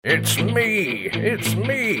It's me,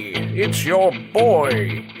 it's your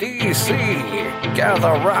boy, DC.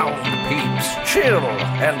 Gather round, peeps, chill,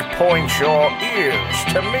 and point your ears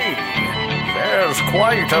to me. There's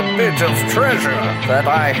quite a bit of treasure that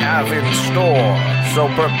I have in store, so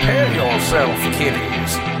prepare yourself,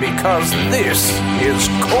 kiddies, because this is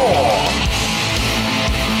Core.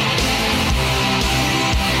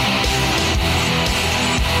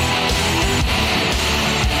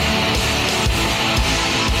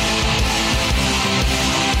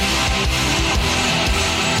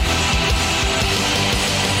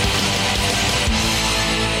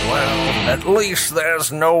 At least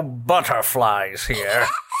there's no butterflies here.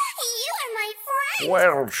 You are my friend.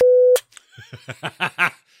 Well,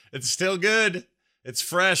 It's still good. It's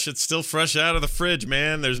fresh. It's still fresh out of the fridge,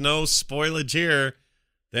 man. There's no spoilage here.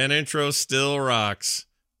 That intro still rocks.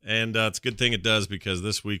 And it's a good thing it does, because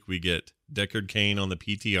this week we get Deckard Cain on the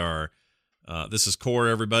PTR. This is Core,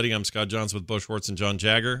 everybody. I'm Scott Johnson with Bo Schwartz and John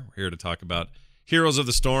Jagger. We're here to talk about Heroes of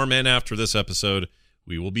the Storm. And after this episode,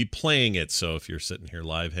 we will be playing it. So if you're sitting here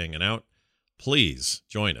live hanging out, please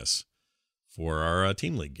join us for our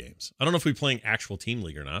Team League games. I don't know if we're playing actual Team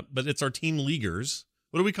League or not, but it's our Team Leaguers.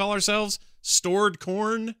 What do we call ourselves? Stored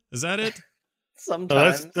Corn? Is that it?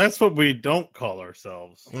 Sometimes. That's what we don't call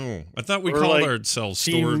ourselves. Oh, I thought we We're called like ourselves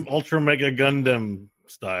Team Stored. Ultra Mega Gundam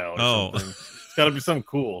style. Or something. It's got to be something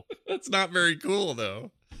cool. That's not very cool,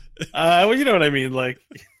 though. Well, you know what I mean. Like,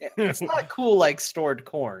 It's not cool like stored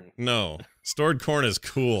corn. No. Stored Corn is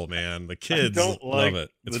cool, man. The kids don't love like it.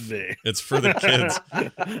 the name. It's for the kids.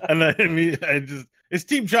 And I mean, it's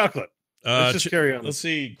Team Chocolate. Let's just carry on. Let's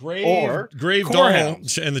see. Grave Or Doll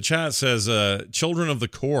Corehouse. in the chat says Children of the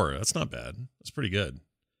Core. That's not bad. That's pretty good.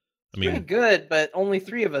 I Pretty mean, good, but only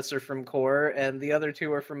 3 of us are from Core, and the other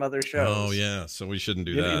 2 are from other shows. oh, yeah. So we shouldn't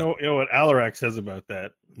do You that. know what Alarak says about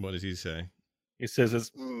that? What does he say? He says it's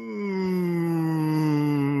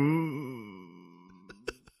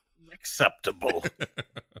acceptable.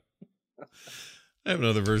 I have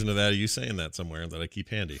another version of that. Are you saying that somewhere that I keep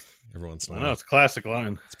handy every once in a I while? know it's a classic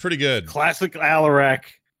line. It's pretty good. Classic Alarak.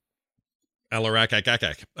 Alarak.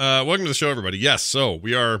 Welcome to the show, everybody. Yes, so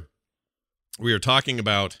we are talking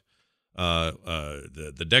about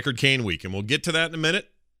the Deckard Cain week, and we'll get to that in a minute.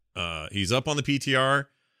 He's up on the PTR.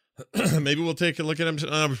 Maybe we'll take a look at him.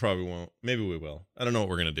 We probably won't. Maybe we will. I don't know what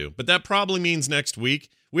we're gonna do, but that probably means next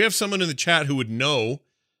week. We have someone in the chat who would know,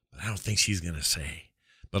 but I don't think she's gonna say.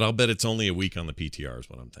 But I'll bet it's only a week on the PTR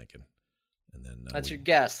is what I'm thinking. And then That's your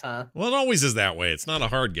guess, huh? Well, it always is that way. It's not a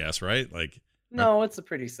hard guess, right? Like, No, it's a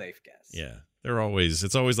pretty safe guess. yeah,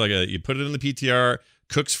 it's always like you put it in the PTR,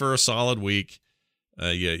 cooks for a solid week.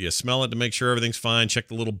 You smell it to make sure everything's fine. Check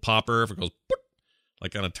the little popper. If it goes boop,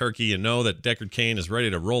 like on a turkey, you know that Deckard Cain is ready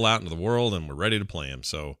to roll out into the world, and we're ready to play him.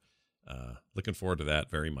 So, looking forward to that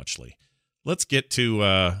very muchly. Let's get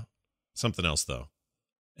to something else, though.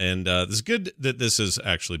 And it's good that this is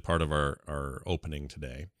actually part of our opening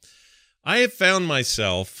today. I have found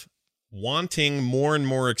myself wanting more and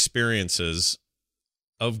more experiences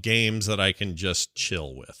of games that I can just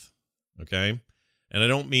chill with. Okay? And I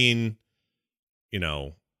don't mean, I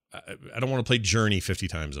don't want to play Journey 50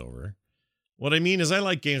 times over. What I mean is I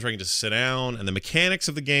like games where I can just sit down, and the mechanics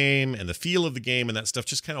of the game and the feel of the game and that stuff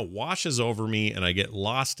just kind of washes over me, and I get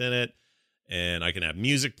lost in it, and I can have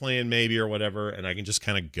music playing maybe or whatever, and I can just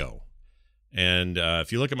kind of go. And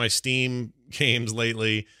if you look at my Steam games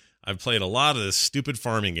lately, I've played a lot of this stupid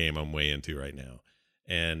farming game I'm way into right now.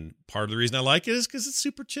 And part of the reason I like it is because it's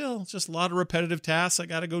super chill. It's just a lot of repetitive tasks I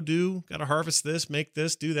got to go do. Got to harvest this, make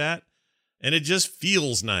this, do that. And it just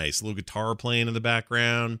feels nice. A little guitar playing in the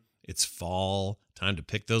background. It's fall. Time to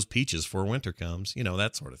pick those peaches before winter comes.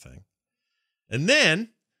 That sort of thing. And then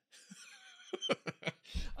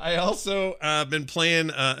I also been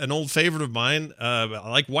playing an old favorite of mine. I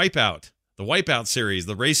like Wipeout. The Wipeout series.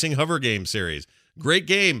 The racing hover game series. Great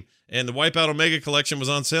game. And the Wipeout Omega Collection was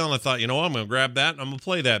on sale, and I thought, I'm going to grab that, and I'm going to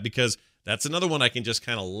play that, because that's another one I can just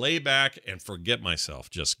kind of lay back and forget myself.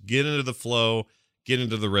 Just get into the flow, get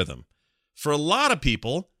into the rhythm. For a lot of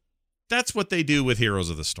people, that's what they do with Heroes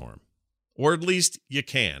of the Storm. Or at least you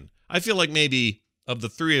can. I feel like maybe of the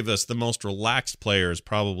 3 of us, the most relaxed player is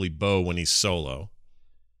probably Bo when he's solo.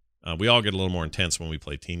 We all get a little more intense when we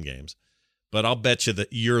play team games. But I'll bet you that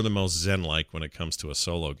you're the most zen-like when it comes to a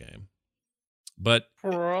solo game. But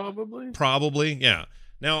probably, yeah.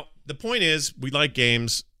 Now, the point is, we like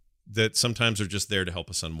games that sometimes are just there to help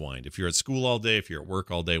us unwind. If you're at school all day, if you're at work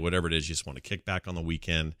all day, whatever it is, you just want to kick back on the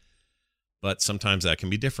weekend. But sometimes that can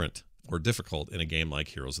be different or difficult in a game like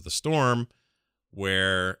Heroes of the Storm,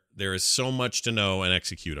 where there is so much to know and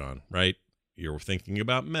execute on, right? You're thinking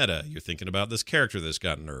about meta. You're thinking about this character that's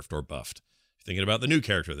got nerfed or buffed. You're thinking about the new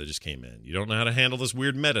character that just came in. You don't know how to handle this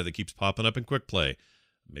weird meta that keeps popping up in quick play.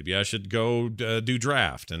 Maybe I should go do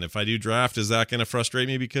draft. And if I do draft, is that going to frustrate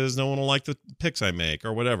me because no one will like the picks I make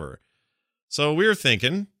or whatever? So we were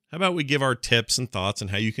thinking, how about we give our tips and thoughts on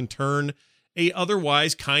how you can turn a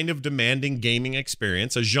otherwise kind of demanding gaming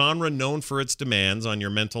experience, a genre known for its demands on your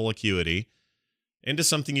mental acuity, into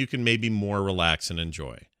something you can maybe more relax and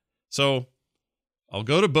enjoy. So I'll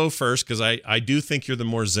go to Bo first because I do think you're the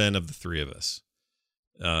more zen of the three of us.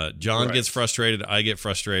 John gets frustrated. I get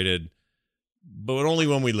frustrated. But only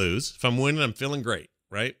when we lose. If I'm winning, I'm feeling great,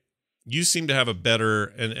 right? You seem to have a better,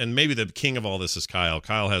 and maybe the king of all this is Kyle.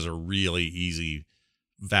 Kyle has a really easy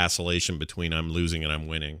vacillation between I'm losing and I'm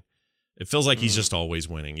winning. It feels like he's just always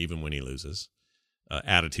winning, even when he loses,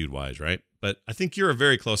 attitude-wise, right? But I think you're a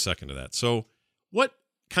very close second to that. So what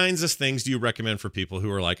kinds of things do you recommend for people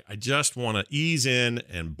who are like, I just want to ease in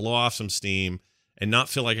and blow off some steam and not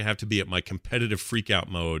feel like I have to be at my competitive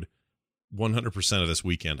freak-out mode 100% of this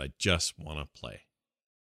weekend? I just want to play.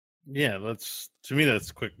 Yeah, to me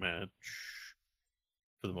that's quick match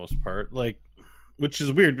for the most part. Like, which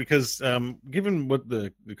is weird because given what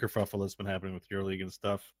the kerfuffle that's been happening with EuroLeague and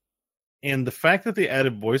stuff, and the fact that they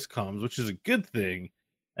added voice comms, which is a good thing,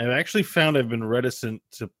 I've actually found I've been reticent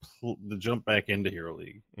to jump back into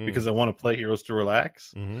EuroLeague because I want to play Heroes to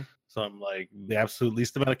relax. Mm-hmm. So I'm like, the absolute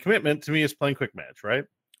least amount of commitment to me is playing quick match, right?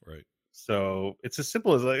 Right. So it's as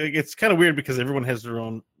simple as, like, it's kind of weird because everyone has their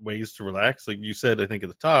own ways to relax. Like you said, I think at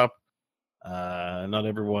the top, not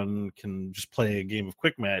everyone can just play a game of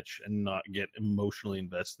quick match and not get emotionally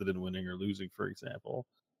invested in winning or losing, for example.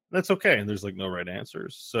 That's okay. And there's like no right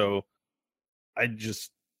answers. So I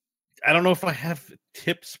don't know if I have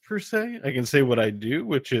tips per se. I can say what I do,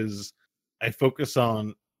 which is I focus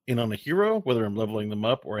on a hero, whether I'm leveling them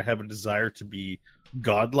up or I have a desire to be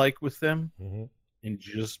godlike with them, and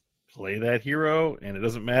just play that hero. And it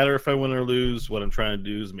doesn't matter if I win or lose. What I'm trying to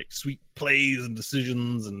do is make sweet plays and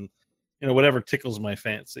decisions and, whatever tickles my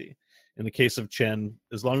fancy. In the case of Chen,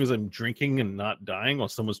 as long as I'm drinking and not dying while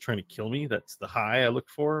someone's trying to kill me, that's the high I look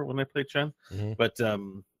for when I play Chen. But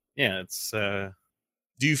yeah, it's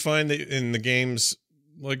do you find that in the games,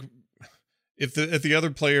 like if the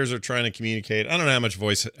other players are trying to communicate, I don't know how much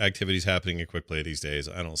voice activity is happening in quick play these days.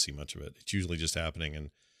 I don't see much of it. It's usually just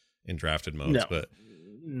happening in drafted modes. But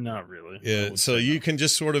not really. Yeah, so you can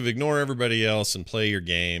just sort of ignore everybody else and play your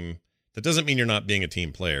game. That doesn't mean you're not being a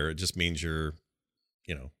team player. It just means you're,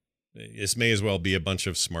 this may as well be a bunch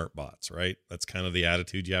of smart bots, right? That's kind of the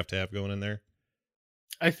attitude you have to have going in there.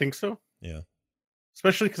 I think so. Yeah.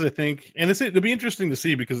 Especially because I think, and it'll be interesting to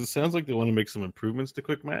see because it sounds like they want to make some improvements to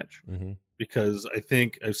quick match. Because I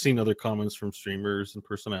think I've seen other comments from streamers and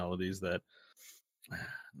personalities that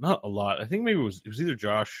not a lot. I think maybe it was either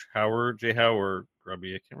Josh Howard, J How, or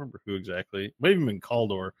Grubby. I can't remember who exactly. It might have even been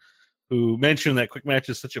Caldor, who mentioned that quick match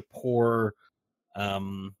is such a poor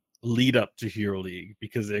lead up to EuroLeague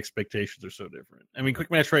because the expectations are so different. I mean, quick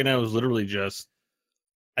match right now is literally just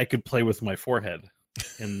I could play with my forehead,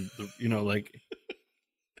 and like.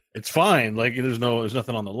 It's fine. Like there's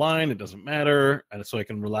nothing on the line. It doesn't matter. And so I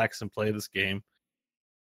can relax and play this game.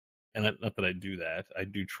 And not that I do that. I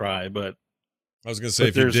do try, but I was going to say,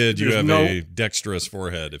 if you did, you have a dexterous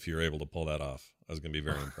forehead if you're able to pull that off. I was going to be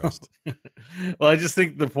very impressed. Well, I just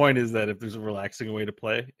think the point is that if there's a relaxing way to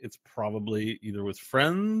play, it's probably either with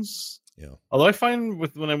friends. Yeah. Although I find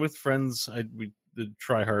when I'm with friends, the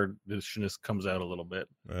try-hardness comes out a little bit.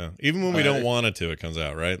 Yeah. Even when we don't want it to, it comes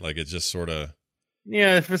out, right? Like it's just sort of.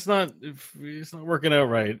 Yeah, if it's not working out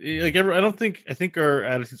right, like I think our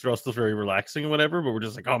attitudes are all still very relaxing and whatever, but we're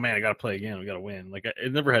just like, oh man, I gotta play again, we gotta win. Like I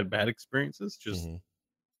never had bad experiences. Just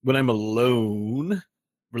when I'm alone,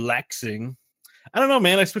 relaxing. I don't know,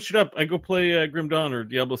 man. I switch it up. I go play Grim Dawn or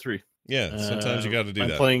Diablo 3. Yeah, sometimes you got to do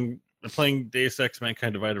that. I'm playing Deus Ex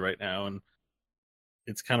Mankind Divided right now, and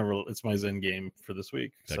it's kind of it's my Zen game for this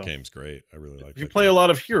week. That game's great. I really like it. If you play a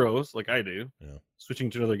lot of heroes like I do, yeah.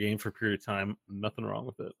 Switching to another game for a period of time, nothing wrong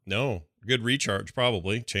with it. No, good recharge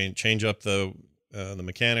probably. Change up the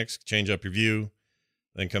mechanics, change up your view,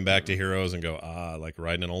 then come back to heroes and go, like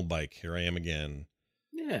riding an old bike. Here I am again.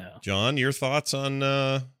 Yeah. John, your thoughts on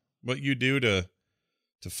what you do to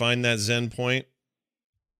find that Zen point?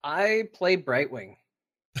 I play Brightwing,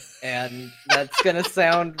 and that's gonna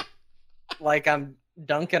sound like I'm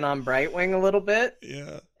dunking on Brightwing a little bit.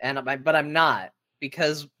 Yeah. But I'm not,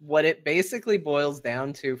 because what it basically boils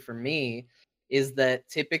down to for me is that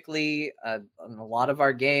typically in a lot of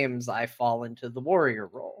our games I fall into the warrior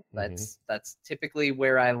role. That's typically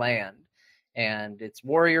where I land. and it's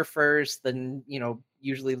warrior first, then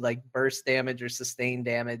usually like burst damage or sustain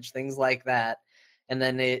damage, things like that, and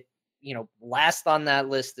then it last on that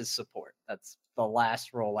list is support. That's the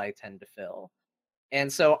last role I tend to fill.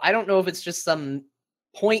 And so I don't know if it's just some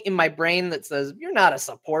point in my brain that says you're not a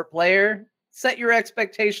support player, set your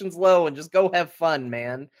expectations low and just go have fun,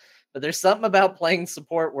 man. But there's something about playing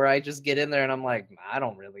support where I just get in there and I'm like, I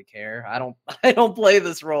don't really care. I don't play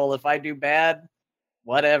this role. If I do bad,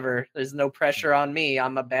 whatever. There's no pressure on me.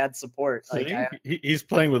 I'm a bad support. He's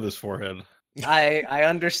playing with his forehead. I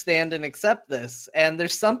understand and accept this. And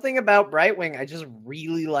there's something about Brightwing. I just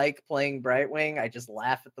really like playing Brightwing. I just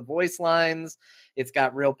laugh at the voice lines. It's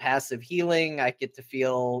got real passive healing. I get to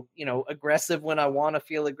feel, aggressive when I want to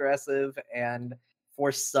feel aggressive. And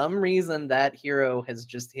for some reason, that hero has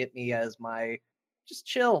just hit me as my just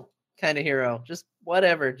chill kind of hero. Just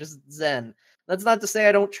whatever, just zen. That's not to say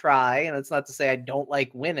I don't try, and it's not to say I don't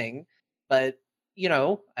like winning, but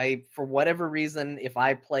I, for whatever reason, if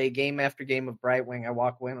I play game after game of Brightwing, I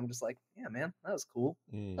walk away and I'm just like, yeah, man, that was cool.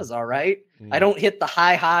 That was all right. I don't hit the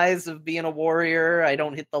high highs of being a warrior. I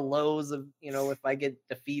don't hit the lows of, if I get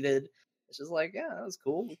defeated. It's just like, yeah, that was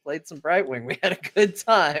cool. We played some Brightwing. We had a good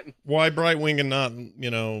time. Why Brightwing and not,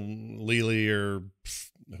 Lily or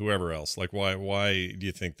whoever else? Like, why do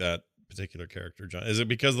you think that particular character, John? Is it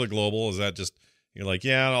because of the global? Is that just... You're like,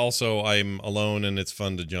 yeah, also I'm alone and it's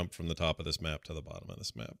fun to jump from the top of this map to the bottom of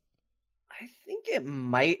this map. I think it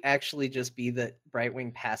might actually just be that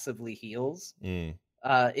Brightwing passively heals.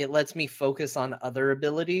 It lets me focus on other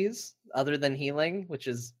abilities other than healing, which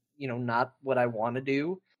is, not what I want to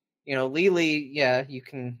do. Lily, yeah, you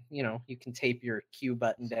can tape your Q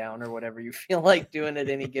button down or whatever you feel like doing at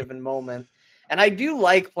any given moment. And I do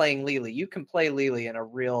like playing Lily. You can play Lily in a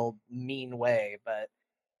real mean way,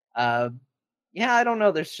 but yeah, I don't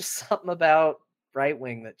know. There's just something about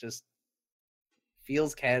Brightwing that just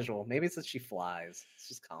feels casual. Maybe it's that she flies. It's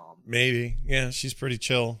just calm. Maybe. Yeah, she's pretty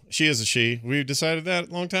chill. She is a she. We decided that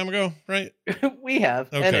a long time ago, right? We have.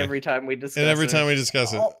 Okay. And every time we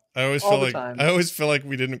discuss it. I always feel like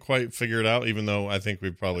we didn't quite figure it out, even though I think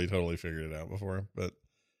we've probably totally figured it out before. But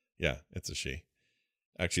yeah, it's a she.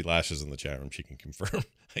 Actually, Lash is in the chat room. She can confirm,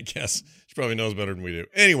 I guess. She probably knows better than we do.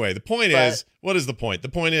 Anyway, the point is, what is the point? The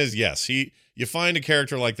point is, yes, you find a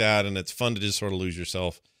character like that, and it's fun to just sort of lose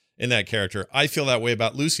yourself in that character. I feel that way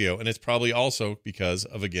about Lucio, and it's probably also because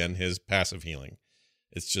of, again, his passive healing.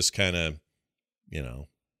 It's just kind of,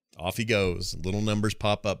 off he goes. Little numbers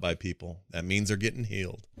pop up by people. That means they're getting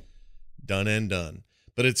healed. Done and done.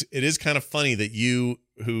 But it is kind of funny that you,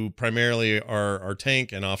 who primarily are our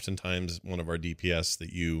tank and oftentimes one of our DPS,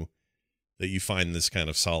 that you find this kind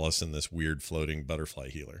of solace in this weird floating butterfly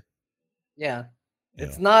healer. Yeah.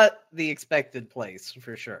 It's not the expected place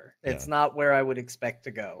for sure. It's not where I would expect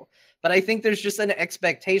to go. But I think there's just an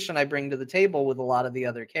expectation I bring to the table with a lot of the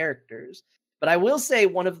other characters. But I will say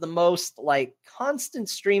one of the most constant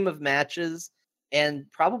stream of matches and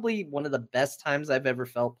probably one of the best times I've ever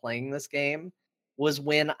felt playing this game was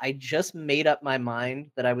when I just made up my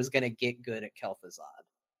mind that I was going to get good at Kel'Thuzad.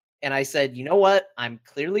 And I said, you know what? I'm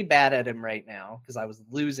clearly bad at him right now because I was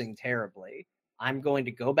losing terribly. I'm going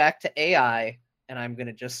to go back to AI and I'm going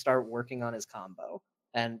to just start working on his combo.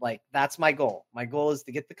 And that's my goal. My goal is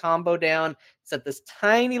to get the combo down, set this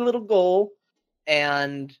tiny little goal,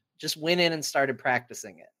 and just went in and started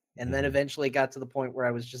practicing it. And then eventually got to the point where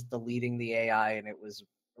I was just deleting the AI and it was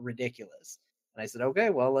ridiculous. And I said, okay,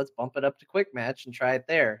 well, let's bump it up to quick match and try it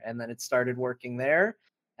there. And then it started working there.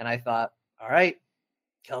 And I thought, all right,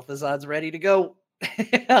 Kel'Thuzad's ready to go.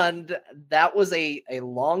 And that was a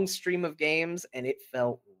long stream of games, and it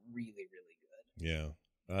felt really, really good. Yeah,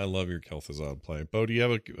 I love your Kel'Thuzad play. Bo, do you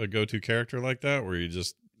have a go-to character like that where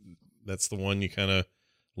that's the one you kind of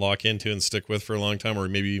lock into and stick with for a long time, or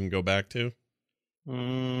maybe even go back to?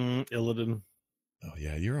 Illidan. Oh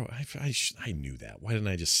yeah, I knew that. Why didn't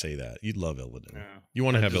I just say that? You'd love Illidan. Yeah. You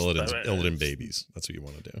want to have Illidan babies. That's what you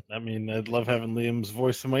want to do. I mean, I'd love having Liam's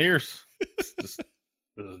voice in my ears.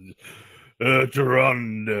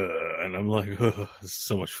 Geronda, and I'm like, oh, this is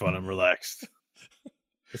so much fun. I'm relaxed.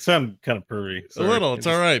 It sounds kind of pervy. Sorry. A little. It's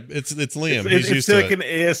all right. It's Liam. He's used to it. It's like an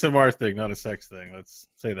ASMR thing, not a sex thing. Let's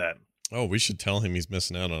say that. Oh, we should tell him he's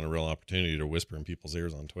missing out on a real opportunity to whisper in people's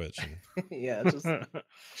ears on Twitch. Yeah.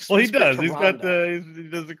 Well, he does. He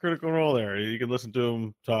does the critical role there. You can listen to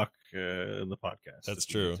him talk in the podcast. That's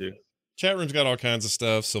true. Chat room's got all kinds of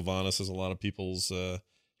stuff. Sylvanas is a lot of people's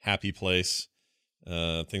happy place.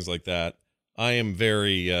 Things like that. I am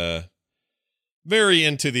very, very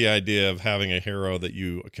into the idea of having a hero that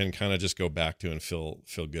you can kind of just go back to and feel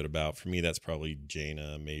good about. For me, that's probably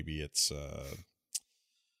Jaina. Maybe it's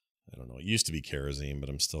I don't know. It used to be Karazim, but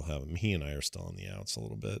he and I are still on the outs a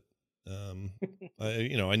little bit.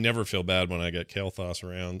 I never feel bad when I get Kael'thas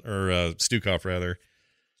around, or Stukov rather.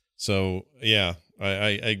 So yeah,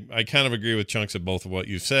 I kind of agree with chunks of both of what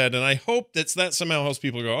you've said, and I hope that somehow helps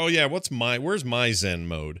people go, oh yeah, where's my Zen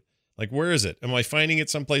mode? Like, where is it? Am I finding it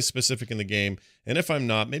someplace specific in the game? And if I'm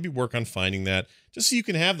not, maybe work on finding that, just so you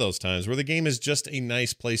can have those times where the game is just a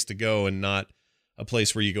nice place to go and not a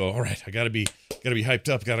place where you go, all right, I gotta be hyped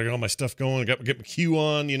up, gotta get all my stuff going, gotta get my queue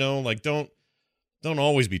on, like don't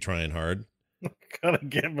always be trying hard. Gotta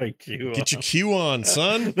get my queue on. Get your queue on,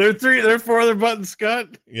 son. There are 4 other buttons,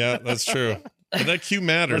 Scott. Yeah, that's true. But that queue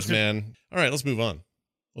matters, man. All right, let's move on.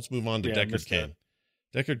 Let's move on to Deckard Cain.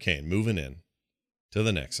 Deckard Cain moving in to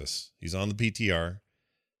the Nexus. He's on the PTR.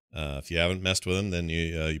 If you haven't messed with him, then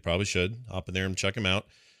you probably should hop in there and check him out.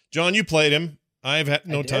 John, you played him. I've had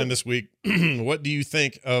no time this week. What do you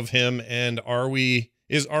think of him? And are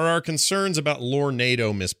our concerns about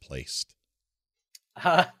Lornado misplaced?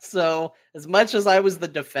 So as much as I was the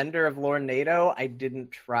defender of Lornado, I didn't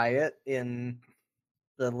try it in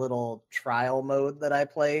the little trial mode that I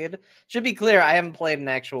played. Should be clear, I haven't played an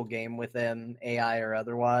actual game with him, AI or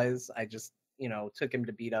otherwise. I just, took him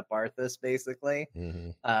to beat up Arthas, basically,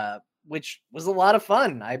 which was a lot of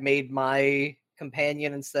fun. I made my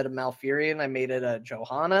companion, instead of Malfurion, I made it a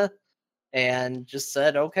Johanna, and just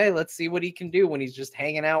said, okay, let's see what he can do when he's just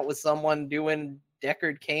hanging out with someone doing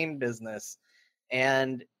Deckard Cain business.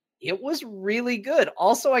 And it was really good.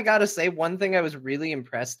 Also, I gotta say, one thing I was really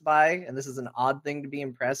impressed by, and this is an odd thing to be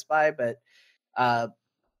impressed by, but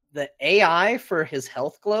the AI for his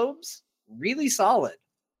health globes, really solid.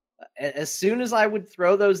 As soon as I would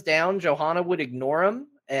throw those down, Johanna would ignore them,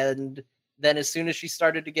 and then as soon as she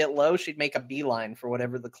started to get low, she'd make a beeline for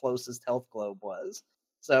whatever the closest health globe was.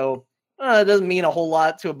 So it doesn't mean a whole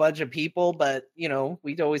lot to a bunch of people, but,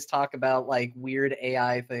 we'd always talk about like weird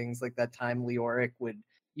AI things, like that time Leoric would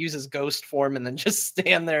use his ghost form and then just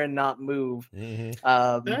stand there and not move.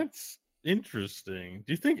 That's interesting.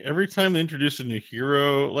 Do you think every time they introduce a new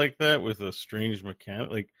hero like that with a strange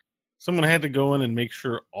mechanic, like someone had to go in and make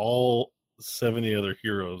sure all 70 other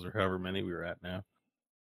heroes, or however many we were at now,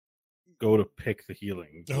 go to pick the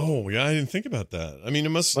healing? Oh yeah, I didn't think about that. I mean, it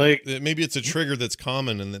must maybe it's a trigger that's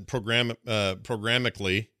common, and then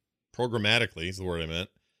programmatically is the word I meant.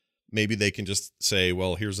 Maybe they can just say,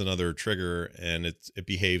 well, here's another trigger, and it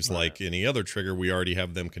behaves like any other trigger we already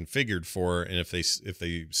have them configured for, and if they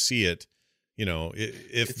see it,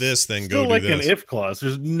 if this, then go do like this. An if clause.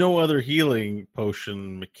 There's no other healing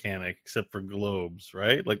potion mechanic except for globes,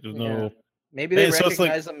 right? Like there's no. Maybe they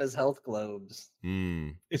recognize them as health globes.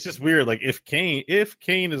 It's just weird. Like if Cain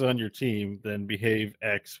is on your team, then behave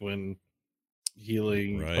X when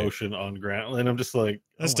healing potion on ground. And I'm just like,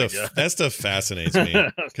 that stuff fascinates me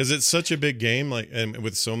because it's such a big game, like, and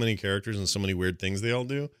with so many characters and so many weird things they all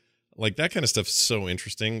do. Like that kind of stuff is so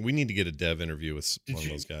interesting. We need to get a dev interview with one of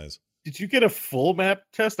those guys. Did you get a full map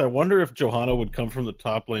test? I wonder if Johanna would come from the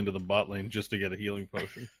top lane to the bot lane just to get a healing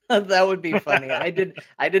potion. That would be funny. I did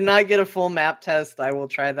not get a full map test. I will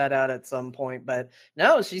try that out at some point. But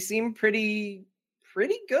no, she seemed pretty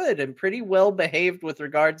good and pretty well behaved with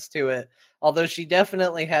regards to it. Although she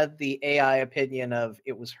definitely had the AI opinion of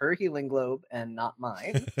it was her healing globe and not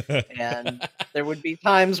mine. And there would be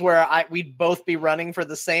times where we'd both be running for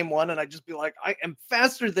the same one, and I'd just be like, I am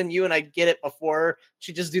faster than you, and I'd get it before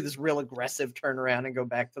she'd just do this real aggressive turnaround and go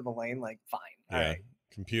back to the lane. Like, fine. Yeah. All right.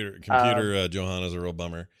 Computer Johanna's a real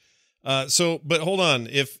bummer. But hold on.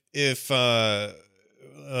 Do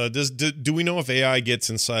we know if AI gets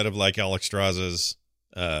inside of like Alexstrasza's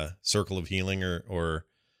circle of healing or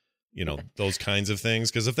those kinds of things?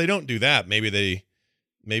 Because if they don't do that, maybe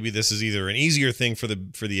this is either an easier thing for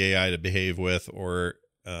the AI to behave with, or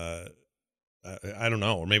I don't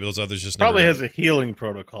know, or maybe those others just probably has a healing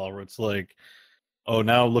protocol where it's like, oh,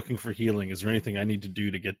 now looking for healing. Is there anything I need to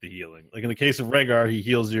do to get the healing? Like in the case of Rhaegar, he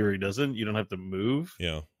heals you or he doesn't. You don't have to move.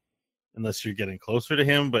 Yeah. Unless you're getting closer to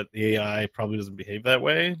him, but the AI probably doesn't behave that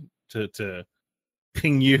way to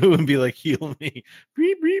ping you and be like, heal me.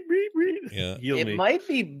 Breathe. Yeah. It might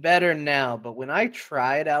be better now, but when I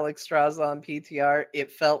tried Alexstrasza on PTR,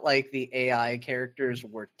 it felt like the AI characters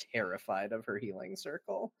were terrified of her healing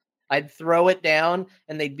circle. I'd throw it down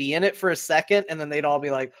and they'd be in it for a second, and then they'd all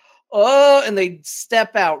be like, oh, and they'd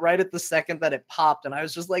step out right at the second that it popped. And I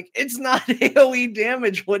was just like, it's not AoE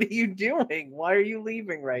damage. What are you doing? Why are you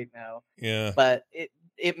leaving right now? Yeah. But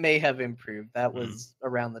it may have improved. That was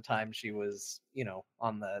around the time she was,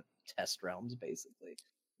 on the test realms, basically.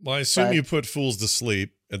 Well, I assume you put fools to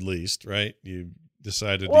sleep, at least, right? You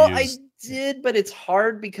decided to use... I did, but it's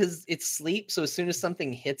hard because it's sleep. So as soon as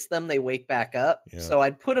something hits them, they wake back up. Yeah. So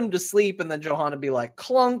I'd put him to sleep, and then Johanna would be like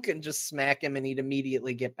clunk and just smack him, and he'd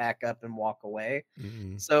immediately get back up and walk away.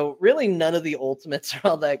 So really, none of the ultimates are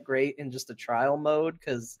all that great in just a trial mode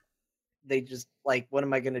because they just like, what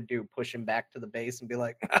am I going to do? Push him back to the base and be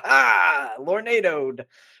like, ha, Lornadoed,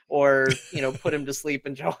 or put him to sleep,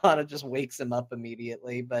 and Johanna just wakes him up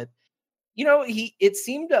immediately. But it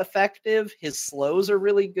seemed effective. His slows are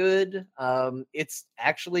really good. It's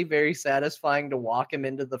actually very satisfying to walk him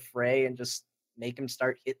into the fray and just make him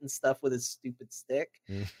start hitting stuff with his stupid stick.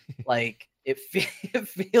 Like it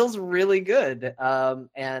feels really good.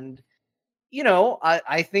 And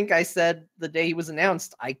I think I said the day he was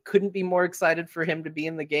announced, I couldn't be more excited for him to be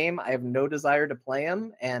in the game. I have no desire to play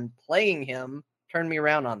him, and playing him turned me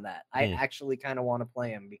around on that. I actually kind of want to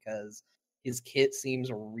play him because his kit seems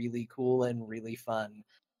really cool and really fun.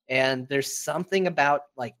 And there's something about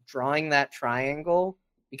like drawing that triangle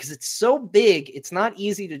because it's so big. It's not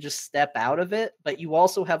easy to just step out of it, but you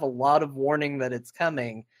also have a lot of warning that it's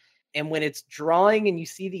coming. And when it's drawing and you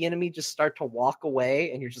see the enemy just start to walk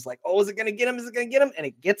away and you're just like, oh, is it going to get him? Is it going to get him? And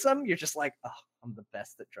it gets him. You're just like, oh, I'm the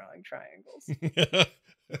best at drawing triangles.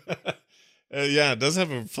 Yeah, it does have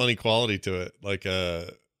a funny quality to it. Like,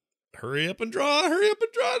 hurry up and draw.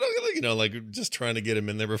 Like just trying to get him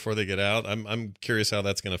in there before they get out. I'm curious how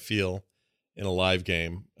that's going to feel in a live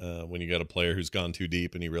game when you got a player who's gone too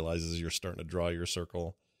deep and he realizes you're starting to draw your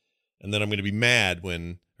circle. And then I'm going to be mad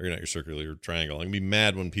when, or not your circle, your triangle. I'm going to be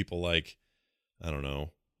mad when people like, I don't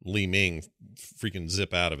know, Li Ming freaking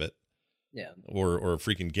zip out of it. Yeah. Or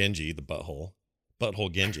freaking Genji, the butthole.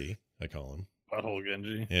 Butthole Genji, I call him. Butthole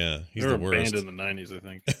Genji. Yeah, he's they the were worst. banned in the 90s, I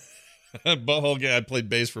think. Butthole. I played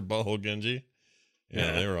bass for Butthole Genji.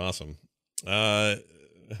 Yeah, they were awesome.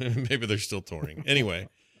 Maybe they're still touring. Anyway,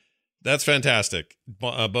 that's fantastic.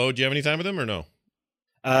 Bo, do you have any time with him or no?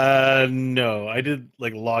 No, I did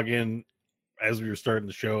like log in as we were starting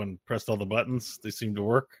the show and pressed all the buttons. They seemed to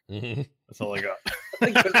work. Mm-hmm. That's all I got.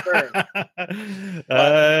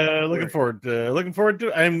 Looking forward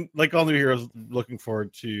to. I'm like all new heroes. Looking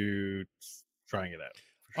forward to trying it out.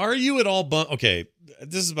 Are you at all okay,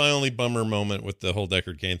 this is my only bummer moment with the whole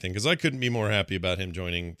Deckard Cain thing, because I couldn't be more happy about him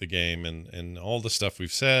joining the game and all the stuff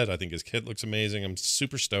we've said. I think his kit looks amazing. I'm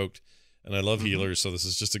super stoked, and I love healers, so this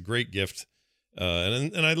is just a great gift.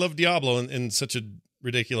 And I love Diablo in such a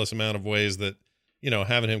ridiculous amount of ways that,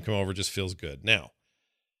 having him come over just feels good. Now,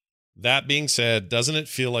 that being said, doesn't it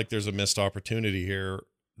feel like there's a missed opportunity here?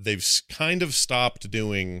 They've kind of stopped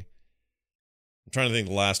doing... I'm trying to think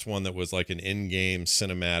the last one that was like an in-game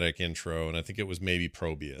cinematic intro, and I think it was maybe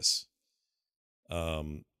Probius.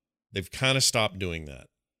 They've kind of stopped doing that.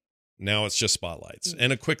 Now it's just spotlights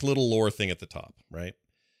and a quick little lore thing at the top, right?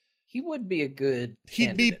 He would be a good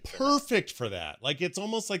He'd be perfect for that. Like, it's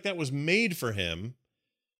almost like that was made for him,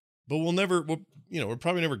 but we'll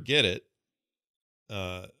probably never get it.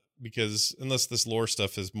 Because unless this lore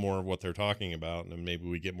stuff is more of what they're talking about, and then maybe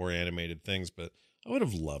we get more animated things, but I would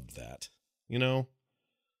have loved that.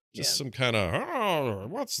 Some kind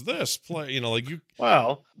of, what's this play?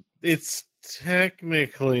 Well, it's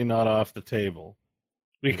technically not off the table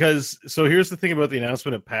because, so here's the thing about the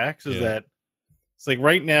announcement at PAX is that it's like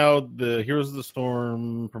right now the Heroes of the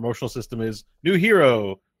Storm promotional system is new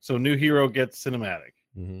hero. So new hero gets cinematic.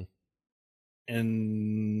 Mm-hmm.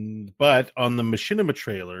 But on the Machinima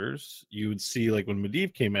trailers, you would see like when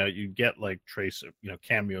Medivh came out, you'd get like Tracer,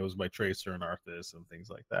 cameos by Tracer and Arthas and things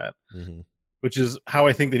like that. Mm-hmm. Which is how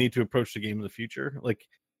I think they need to approach the game in the future. Like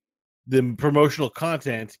the promotional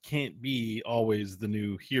content can't be always the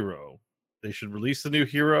new hero. They should release the new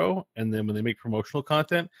hero, and then when they make promotional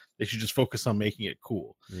content, they should just focus on making it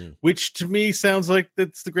cool. Mm. Which to me sounds like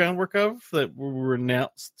that's the groundwork of that we were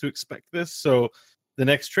announced to expect this. So the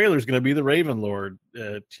next trailer is going to be the Raven Lord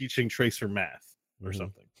teaching Tracer math or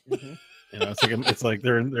something. Mm-hmm. It's like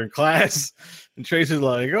they're in class, and Tracer's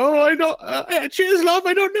like, "Oh, I don't, Chislov,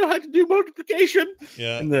 I don't know how to do multiplication."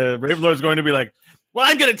 Yeah, and the Raven Lord's going to be like, "Well,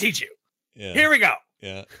 I'm going to teach you. Yeah. Here we go."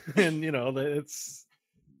 Yeah, and it's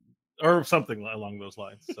or something along those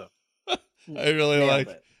lines. So I really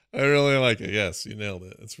like it. Yes, you nailed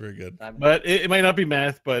it. That's very good. But it might not be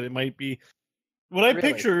math, but it might be what I Really?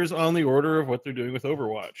 picture is on the order of what they're doing with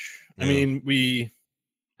Overwatch. Yeah. I mean, we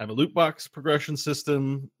have a loot box progression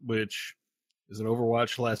system, which is an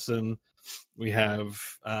Overwatch lesson. We have,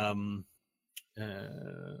 I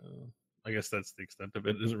guess that's the extent of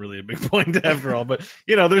it. It isn't really a big point after all, but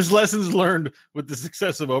there's lessons learned with the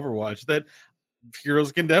success of Overwatch that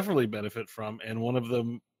heroes can definitely benefit from, and one of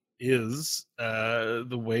them is the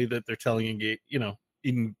way that they're telling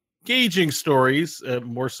engaging stories,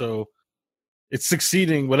 more so It's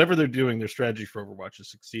succeeding. Whatever they're doing, their strategy for Overwatch is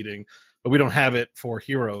succeeding, but we don't have it for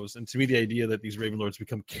heroes. And to me, the idea that these Raven Lords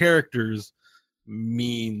become characters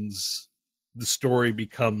means the story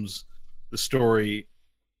becomes the story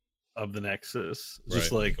of the Nexus,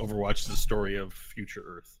 just like Overwatch is the story of Future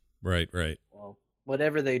Earth. Right. Well,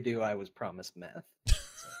 whatever they do, I was promised meth.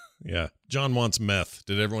 Yeah. John wants meth.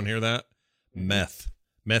 Did everyone hear that? Meth.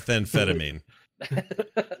 Methamphetamine.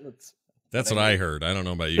 That's what I heard. I don't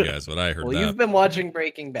know about you guys, but I heard well, that. you've been watching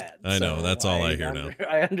Breaking Bad. I know. That's all I hear now.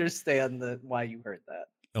 I understand why you heard that.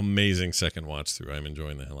 Amazing second watch through. I'm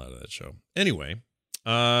enjoying the hell out of that show. Anyway,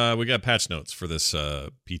 we got patch notes for this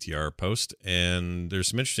PTR post, and there's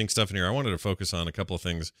some interesting stuff in here. I wanted to focus on a couple of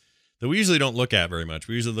things that we usually don't look at very much.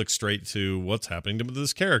 We usually look straight to what's happening to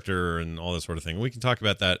this character and all that sort of thing. We can talk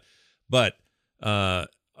about that, but I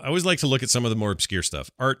always like to look at some of the more obscure stuff.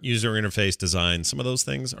 Art, user interface, design, some of those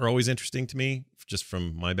things are always interesting to me, just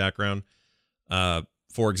from my background.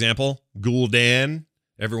 For example, Gul'dan,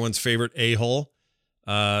 everyone's favorite a-hole,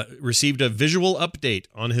 received a visual update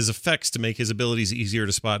on his effects to make his abilities easier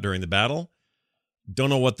to spot during the battle. Don't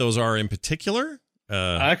know what those are in particular.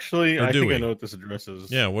 Actually, I think I know what this addresses.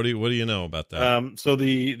 Yeah, what do you know about that? So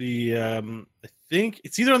I think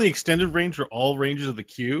it's either on the extended range or all ranges of the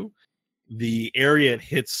queue. The area it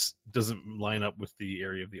hits doesn't line up with the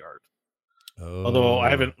area of the art. Oh. Although I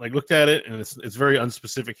haven't looked at it, and it's very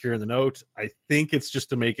unspecific here in the note. I think it's just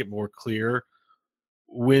to make it more clear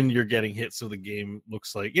when you're getting hit, so the game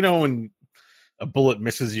looks like, when a bullet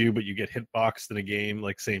misses you, but you get hitboxed in a game,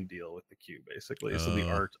 like same deal with the queue, basically. So the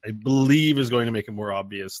art, I believe, is going to make it more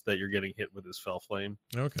obvious that you're getting hit with this Fell Flame.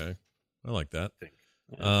 Okay, I like that. I think.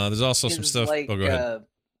 Yeah. There's also some stuff. Like, go ahead.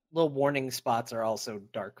 Little warning spots are also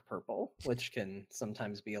dark purple, which can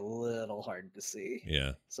sometimes be a little hard to see.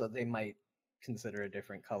 Yeah. So they might consider a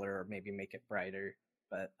different color or maybe make it brighter,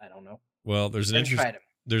 but I don't know. Well, there's an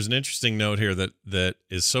interesting note here that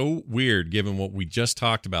is so weird given what we just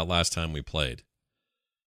talked about last time we played.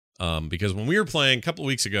 Because when we were playing a couple of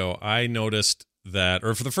weeks ago, I noticed that,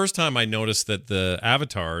 or for the first time, I noticed that the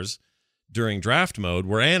avatars during draft mode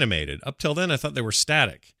were animated. Up till then, I thought they were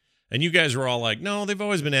static. And you guys were all like, no, they've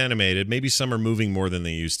always been animated. Maybe some are moving more than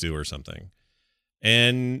they used to or something.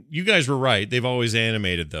 And you guys were right. They've always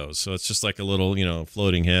animated those. So it's just like a little,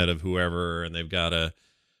 floating head of whoever, and they've got a,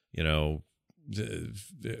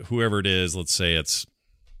 whoever it is, let's say it's,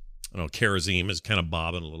 Karazim is kind of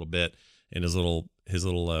bobbing a little bit in his little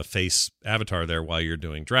face avatar there while you're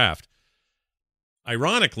doing draft.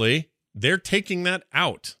 Ironically, they're taking that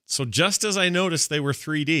out. So just as I noticed they were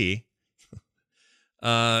 3D,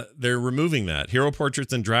 they're removing that. Hero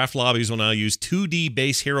portraits and draft lobbies will now use 2D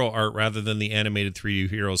base hero art rather than the animated 3D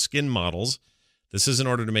hero skin models. This is in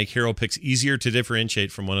order to make hero picks easier to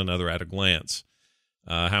differentiate from one another at a glance.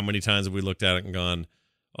 How many times have we looked at it and gone,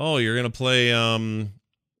 oh, you're going to play,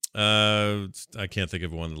 I can't think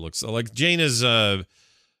of one that looks like Jaina's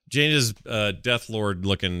Deathlord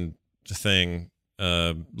looking thing,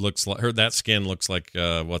 looks like her, that skin looks like,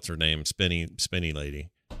 what's her name? Spinny lady.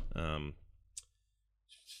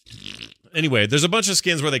 Anyway, there's a bunch of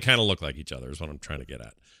skins where they kind of look like each other is what I'm trying to get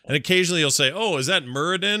at. And occasionally you'll say, oh, is that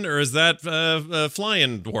Muradin or is that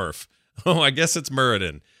Flying Dwarf? Oh, I guess it's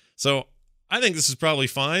Muradin. So I think this is probably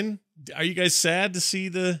fine. Are you guys sad to see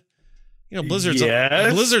the,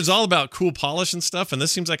 Blizzard's all about cool polish and stuff, and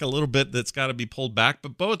this seems like a little bit that's got to be pulled back,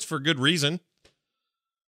 but it's for good reason.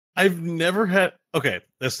 I've never had, okay,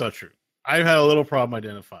 that's not true. I've had a little problem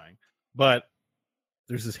identifying, but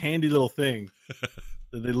there's this handy little thing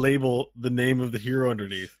that they label the name of the hero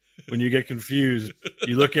underneath. When you get confused,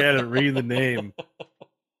 you look at it, read the name.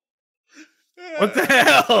 What the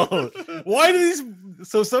hell? Why do these?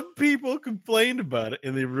 So some people complained about it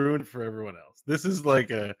and they ruined it for everyone else. This is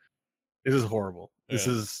horrible. This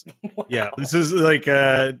is this is like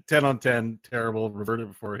 10 on 10, terrible. Revert it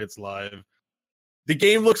before it hits live. The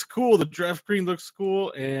game looks cool. The draft screen looks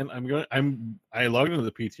cool, and I logged into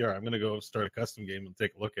the PTR. I'm gonna go start a custom game and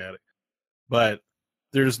take a look at it. But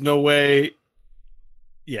there's no way.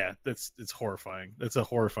 Yeah, it's horrifying. That's a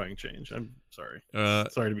horrifying change. I'm sorry.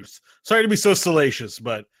 Sorry to be so salacious,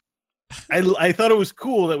 but I thought it was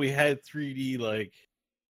cool that we had 3D,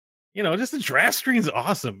 just the draft screen's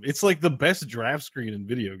awesome. It's like the best draft screen in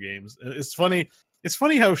video games. It's funny. It's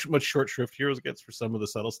funny how much short shrift Heroes gets for some of the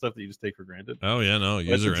subtle stuff that you just take for granted. Oh yeah, no.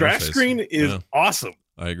 User the draft screen is awesome.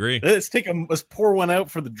 I agree. Let's pour one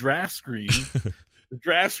out for the draft screen. The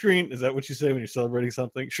draft screen, is that what you say when you're celebrating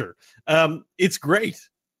something? Sure. It's great.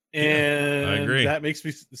 And I agree.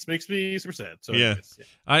 This makes me super sad. So yeah.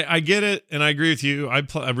 I get it, and I agree with you.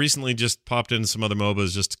 I recently just popped in some other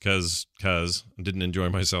MOBAs just because I didn't enjoy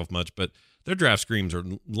myself much, but their draft screens are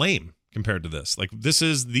lame compared to this. Like, this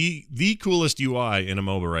is the coolest UI in a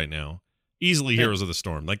MOBA right now. Easily Heroes of the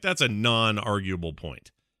Storm. Like, that's a non-arguable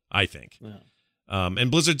point, I think. Yeah. And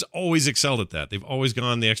Blizzard's always excelled at that. They've always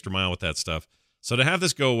gone the extra mile with that stuff. So to have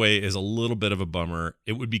this go away is a little bit of a bummer.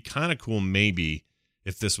 It would be kind of cool maybe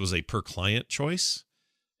if this was a per client choice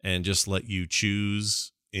and just let you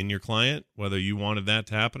choose in your client whether you wanted that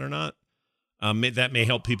to happen or not. That may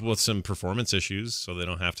help people with some performance issues so they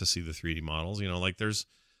don't have to see the 3D models. You know, like there's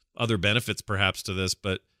other benefits perhaps to this,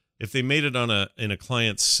 but if they made it in a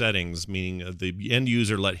client's settings, meaning the end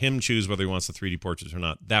user let him choose whether he wants the 3D portraits or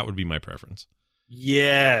not, that would be my preference.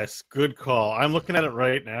 Yes, good call. I'm looking at it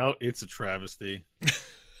right now. It's a travesty.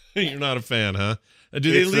 You're not a fan, huh?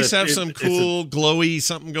 Do they at least have some cool glowy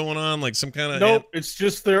something going on, like some kind of? Nope, it's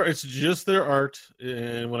just their art.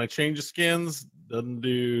 And when I change the skins, doesn't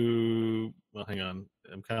do. Well, hang on.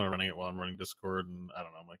 I'm kind of running it while I'm running Discord, and I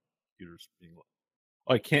don't know. My computer's being.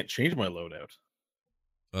 Oh, I can't change my loadout.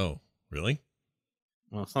 Oh, really?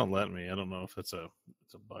 Well, it's not letting me. I don't know if it's a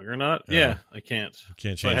bug or not. Yeah, I can't. You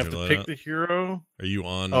can't So I change have your to loadout. pick the hero. Are you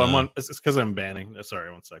on? Oh, I'm on. It's because I'm banning.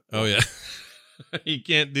 Sorry, one sec. Oh yeah. You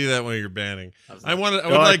can't do that when you're banning. I would I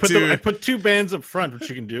like to. I put 2 bands up front, which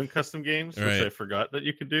you can do in custom games, which Right. I forgot that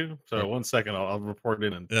you could do. So 1 second, I'll report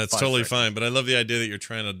it in. That's 5 totally seconds. fine, but I love the idea that you're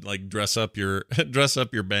trying to like dress up your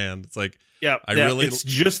band. It's like Yeah, it's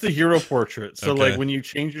just the hero portrait. So Okay. like when you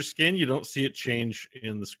change your skin, you don't see it change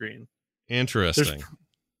in the screen. interesting.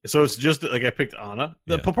 So it's just like I picked Ana.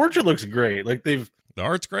 The Yeah. portrait looks great. Like they've, The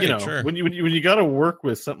art's great. you know, Sure. when you got to work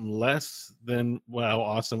with something less than how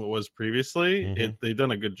awesome it was previously, Mhm. they've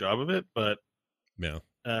done a good job of it. But Yeah.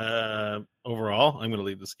 overall, I'm going to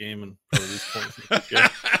leave this game and probably lose points. Yeah.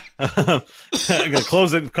 I'm going to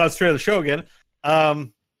close it and concentrate on the show again.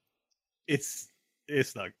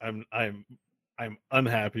 It's not. I'm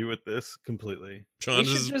unhappy with this completely. John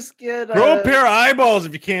We is should just get Grow a pair of eyeballs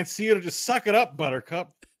if you can't see it, or just suck it up,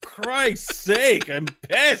 Buttercup. Christ's sake, I'm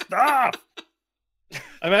pissed off.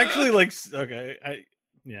 I'm actually like, okay,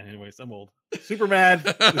 anyways, I'm old. Super mad.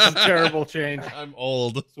 This is a terrible change. I'm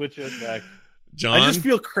old. Switch it back. John, I just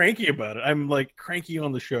feel cranky about it. I'm like cranky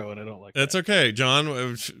on the show, and I don't like that's that. okay. John,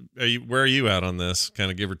 where are you at on this? Kind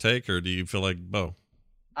of give or take, or do you feel like Bo?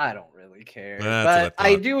 I don't really care. That's what I But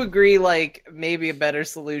I thought. do agree, like, maybe a better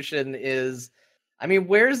solution is, I mean,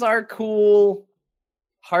 where's our cool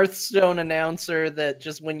Hearthstone announcer that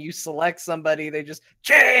just when you select somebody, they just,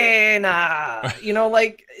 Jaina! You know,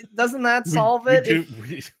 like, doesn't that solve it?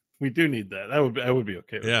 We do need that. I would be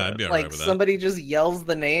okay with Yeah, that. I'd be all right Like, with that. somebody just yells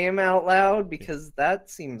the name out loud, because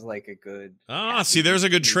that seems like a good. Ah, see, there's a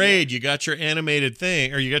good trade. You got your animated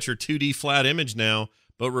thing, or you got your 2D flat image now,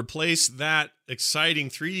 but replace that exciting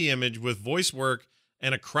 3D image with voice work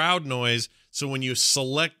and a crowd noise. So when you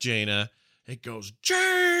select Jaina, it goes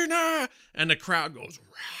Jaina, and the crowd goes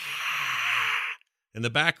Rah! In the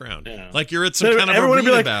background, Yeah. like you're at some So kind of everyone would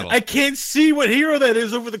arena be like, battle. I can't see what hero that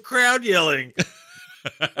is over the crowd yelling.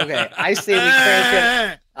 Okay, I say we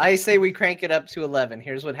crank it. I say we crank it up to 11.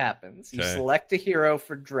 Here's what happens: you Okay. select a hero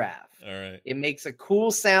for draft. All right. It makes a cool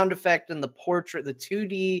sound effect, and the portrait, the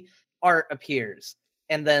 2D art appears,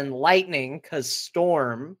 and then lightning, because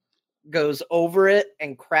Storm goes over it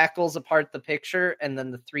and crackles apart the picture, and then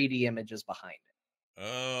the 3D image is behind it.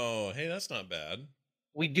 Oh, hey, that's not bad.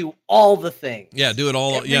 We do all the things. Yeah, do it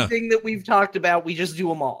all. Yeah. Everything that we've talked about, we just do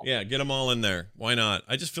them all. Yeah, get them all in there. Why not?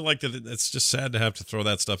 I just feel like that it's just sad to have to throw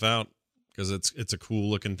that stuff out because it's a cool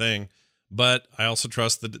looking thing. But I also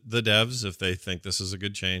trust the devs. If they think this is a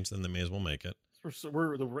good change, then they may as well make it.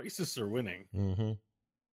 We're the racists are winning. Mm-hmm.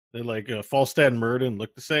 They're like Falstad and Murden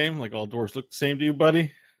look the same. Like all doors look the same to you,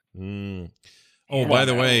 buddy. Mm. Oh, Come by on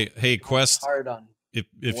the now. way, hey, Quest. Hard on.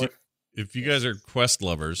 If you guys are Quest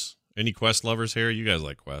lovers, any Quest lovers here? You guys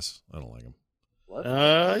like Quest? I don't like them. What?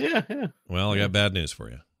 Yeah. Well, I got bad news for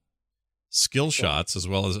you. Skill shots, as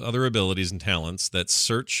well as other abilities and talents that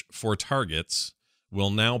search for targets, will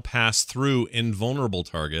now pass through invulnerable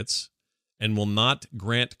targets and will not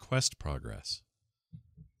grant quest progress.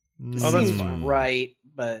 Oh, that's Seems fine. right,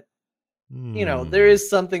 but you know, there is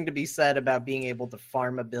something to be said about being able to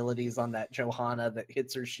farm abilities on that Johanna that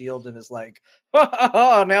hits her shield and is like,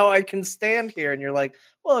 oh, now I can stand here. And you're like,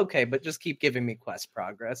 well, okay, but just keep giving me quest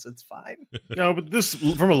progress. It's fine. No, but this,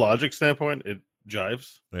 from a logic standpoint, it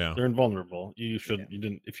jives. Yeah. They're invulnerable. You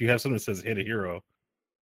didn't. If you have something that says hit a hero,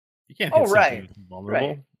 you can't. Oh, hit something right, that's invulnerable.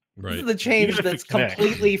 right. This Right. is the change gotta that's fix that.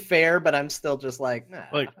 completely fair, but I'm still just like, nah.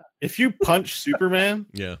 Like if you punch Superman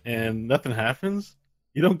Yeah. and nothing happens,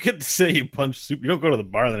 you don't get to say you punch Super. You don't go to the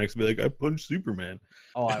bar the next day and be like, I punched Superman.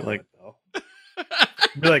 oh, I like- would though.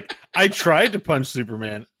 Be like, I tried to punch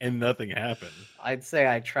Superman and nothing happened. I'd say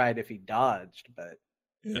I tried if he dodged, but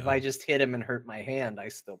Yeah. if I just hit him and hurt my hand, I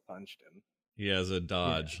still punched him. He has a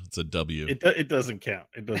dodge. It's a W. It doesn't count.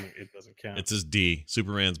 It doesn't count. It's his D.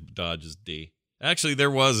 Superman's dodge is D. Actually,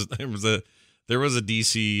 there was a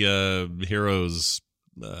DC Heroes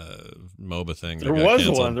MOBA thing. There was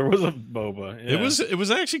one. There was a MOBA. Yeah. It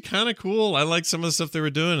was actually kind of cool. I liked some of the stuff they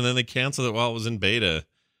were doing, and then they canceled it while it was in beta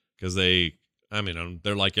because they're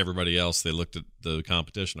like everybody else. They looked at the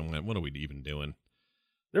competition and went, "What are we even doing?"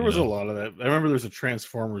 There was a lot of that. I remember there was a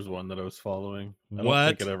Transformers one that I was following. I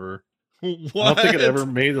don't think it ever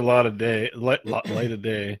made a lot of light of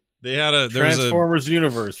day. They had Transformers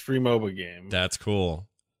Universe free MOBA game. That's cool.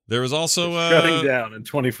 There was also shutting down in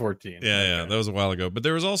 2014. Yeah, that was a while ago. But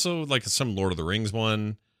there was also like some Lord of the Rings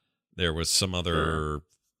one. There was some other,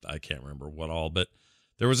 I can't remember what all, but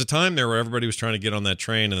there was a time there where everybody was trying to get on that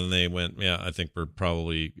train, and then they went, "Yeah, I think we're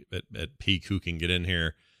probably at peak who can get in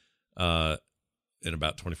here." In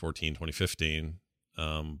about 2014, 2015.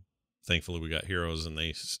 Thankfully, we got Heroes, and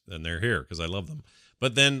they're here because I love them.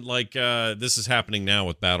 But then, this is happening now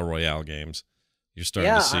with Battle Royale games. You're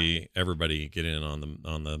starting to see everybody get in on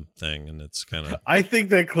the thing, and it's kind of. I think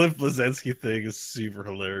that Cliff Bleszinski thing is super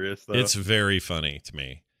hilarious. Though it's very funny to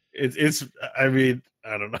me. It's. I mean,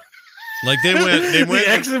 I don't know. Like they went. The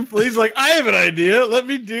exit police like, I have an idea. Let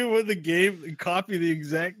me do the game and copy the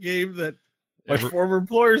exact game that my former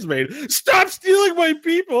employers made. Stop stealing my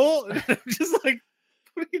people. And I'm just like,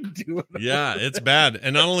 what are you doing? Yeah, it's bad.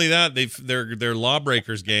 And not only that, their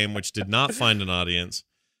Lawbreakers game, which did not find an audience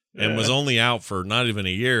and was only out for not even a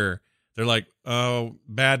year. They're like, "Oh,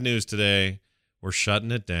 bad news today. We're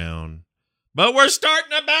shutting it down. But we're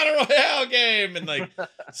starting a Battle Royale game." And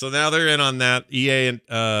so now they're in on that. EA, and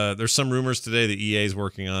there's some rumors today that EA is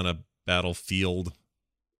working on a Battlefield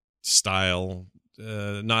style,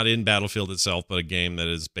 not in Battlefield itself, but a game that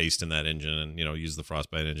is based in that engine and, use the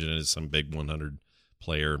Frostbite engine as some big 100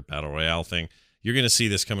 player Battle Royale thing. You're going to see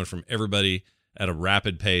this coming from everybody at a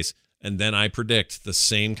rapid pace. And then I predict the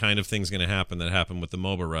same kind of thing's going to happen that happened with the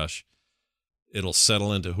MOBA rush. It'll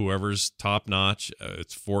settle into whoever's top notch.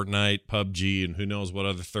 It's Fortnite, PUBG, and who knows what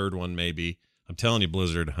other third one may be. I'm telling you,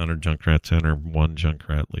 Blizzard, 100 Junkrats enter, 1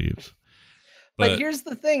 Junkrat leaves. But here's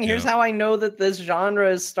the thing. Here's how I know that this genre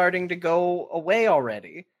is starting to go away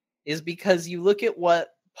already, is because you look at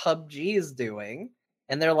what PUBG is doing,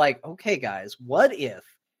 and they're like, okay, guys, what if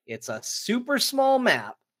it's a super small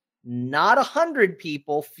map, not 100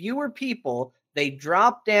 people, fewer people, they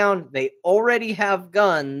drop down, they already have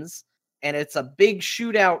guns, and it's a big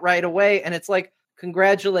shootout right away, and it's like,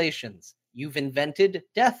 congratulations, you've invented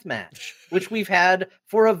deathmatch, which we've had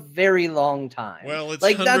for a very long time. Well, it's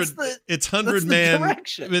like 100, it's 100 man.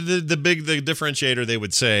 Direction. The differentiator they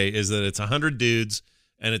would say is that it's 100 dudes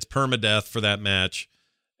and it's permadeath for that match.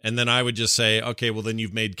 And then I would just say, okay, well then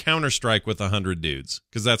you've made Counter-Strike with 100 dudes,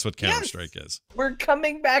 because that's what Counter-Strike is. We're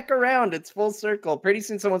coming back around. It's full circle. Pretty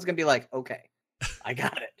soon someone's going to be like, okay, I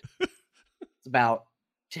got it. It's about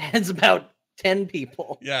 10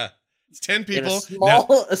 people. Yeah. It's 10 people.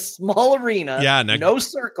 A small arena. Yeah. No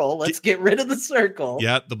circle. Let's get rid of the circle.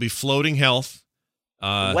 Yeah. There'll be floating health.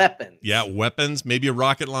 Weapons. Yeah. Weapons. Maybe a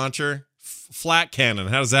rocket launcher. Flat cannon.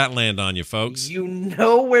 How does that land on you, folks? You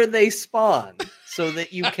know where they spawn so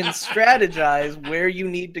that you can strategize where you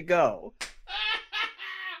need to go.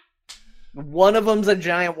 One of them's a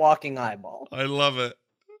giant walking eyeball. I love it.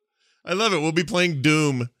 We'll be playing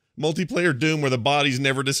Doom. Multiplayer Doom where the bodies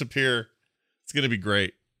never disappear. It's going to be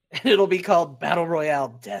great. And it'll be called Battle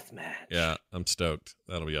Royale Deathmatch. Yeah, I'm stoked.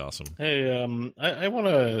 That'll be awesome. Hey, I want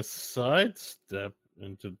to sidestep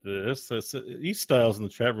into this. East Styles in the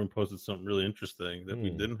chat room posted something really interesting that we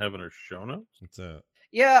didn't have in our show notes. What's that?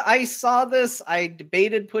 Yeah, I saw this. I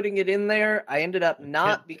debated putting it in there. I ended up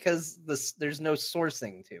not because there's no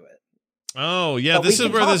sourcing to it. Oh, yeah. This is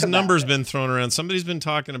where this number's been thrown around. Somebody's been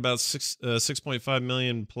talking about 6.5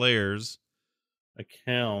 million players.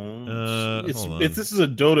 Account. This is a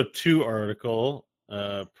Dota 2 article.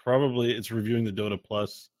 Probably it's reviewing the Dota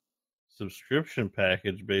Plus subscription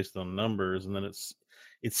package based on numbers, and then its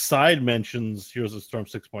side mentions Heroes of the Storm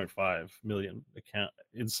 6.5 million account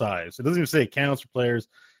in size. It doesn't even say accounts or players.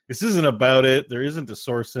 This isn't about it. There isn't a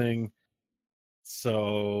sourcing.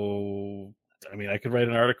 So, I mean, I could write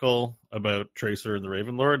an article about Tracer and the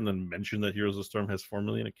Ravenlord and then mention that Heroes of the Storm has 4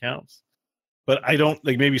 million accounts. But I don't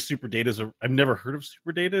maybe Super Data I've never heard of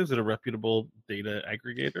Super Data. Is it a reputable data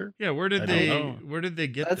aggregator? Yeah, where did they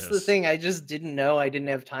get That's this? the thing. I just didn't know. I didn't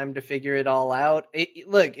have time to figure it all out.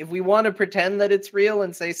 Look, if we want to pretend that it's real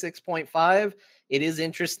and say 6.5, It is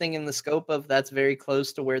interesting in the scope of that's very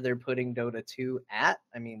close to where they're putting Dota 2 at.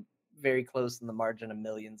 I mean, very close in the margin of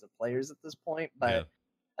millions of players at this point. But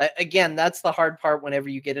again, that's the hard part whenever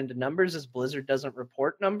you get into numbers is Blizzard doesn't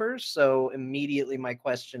report numbers. So immediately my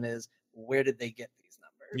question is, where did they get these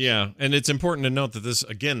numbers? Yeah, and it's important to note that this,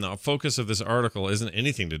 again, the focus of this article isn't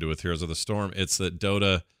anything to do with Heroes of the Storm. It's that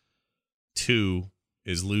Dota 2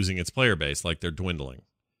 is losing its player base, like they're dwindling.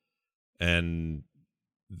 And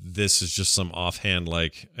this is just some offhand,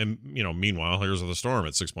 like, and meanwhile, Heroes of the Storm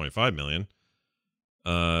at 6.5 million.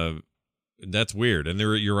 That's weird. And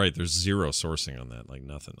you're right, there's zero sourcing on that, like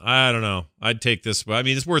nothing. I don't know. I'd take this, I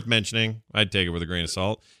mean, it's worth mentioning. I'd take it with a grain of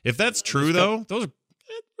salt. If that's true, though, those are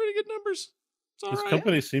pretty good numbers. It's all This right.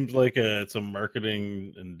 company seems like it's a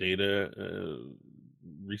marketing and data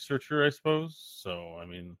researcher, I suppose. So, I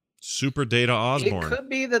mean, Super Data Osborne. It could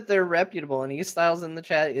be that they're reputable, and E-Styles in the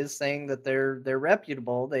chat is saying that they're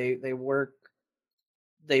reputable. They work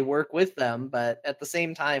with them, but at the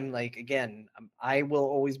same time, like again, I will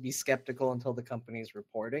always be skeptical until the company's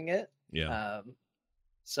reporting it. Yeah.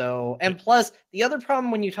 So, and plus, the other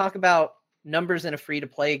problem when you talk about numbers in a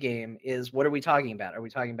free-to-play game is what are we talking about? Are we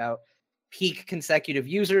talking about peak consecutive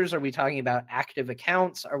users? Are we talking about active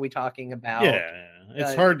accounts? Are we talking about... Yeah,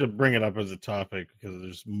 it's hard to bring it up as a topic because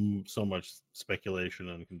there's so much speculation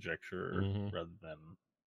and conjecture rather than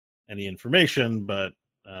any information, but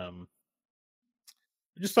I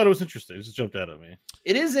just thought it was interesting. It just jumped out at me.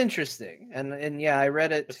 It is interesting, and yeah, I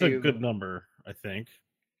read it It's too. a good number, I think.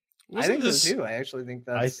 I think so too. I actually think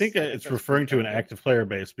that's... I think it's referring to an active player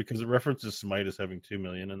base because it references Smite as having 2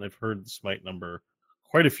 million, and they've heard the Smite number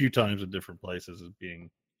quite a few times in different places as being...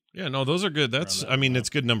 Yeah, no, those are good. That's, I mean, it's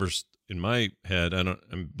good numbers in my head. And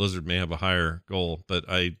Blizzard may have a higher goal, but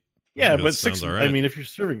yeah, but 6. Right. I mean, if you're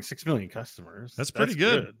serving 6 million customers, that's pretty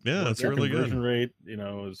good. Yeah, that's really good. Conversion rate,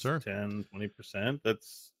 is 10-20%.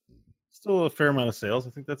 That's still a fair amount of sales. I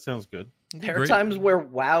think that sounds good. There are times where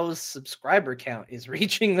WoW's subscriber count is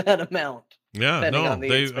reaching that amount. Yeah, no,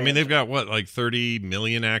 they've got what, like 30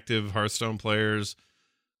 million active Hearthstone players.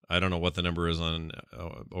 I don't know what the number is on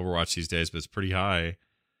Overwatch these days, but it's pretty high.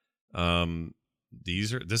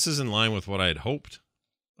 This is in line with what I had hoped.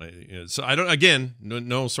 So I don't, again,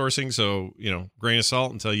 no sourcing. So, grain of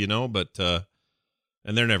salt until but,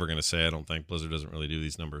 and they're never going to say, I don't think Blizzard doesn't really do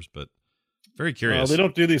these numbers, but very curious. They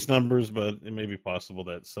don't do these numbers, but it may be possible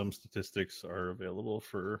that some statistics are available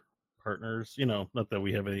for partners, not that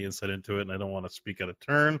we have any insight into it. And I don't want to speak out of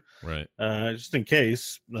turn, right? Just in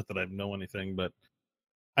case, not that I know anything, but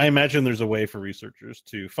I imagine there's a way for researchers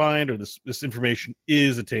to find, or this information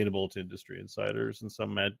is attainable to industry insiders in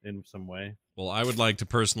some way. Well, I would like to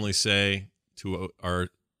personally say to our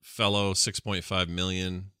fellow 6.5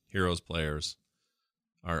 million Heroes players,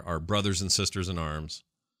 our brothers and sisters in arms,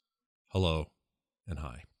 hello and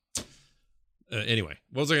hi. Anyway,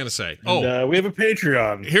 what was I going to say? We have a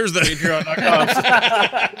Patreon. Here's the Patreon.com.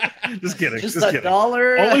 Just kidding. Just kidding.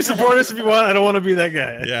 $1. Only support us if you want. I don't want to be that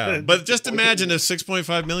guy. Yeah, but just imagine if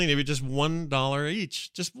 6.5 million, if just $1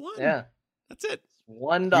 each, just one. Yeah, that's it.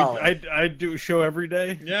 $1. I'd do a show every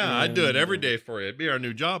day. Yeah, I'd do it every day for you. It'd be our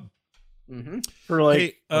new job. For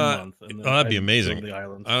like a month. That'd be amazing. The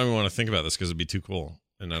islands. I don't even want to think about this because it'd be too cool.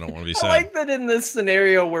 And I don't want to be I sad. like that in this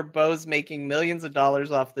scenario where Bo's making millions of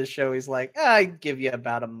dollars off this show, he's like, I'd give you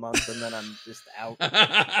about a month and then I'm just out.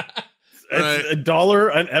 It's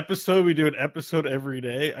 $1 an episode. We do an episode every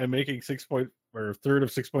day. I'm making a third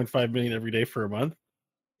of 6.5 million every day for a month.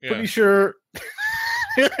 Yeah. Pretty sure.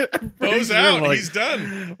 Bo's out. He's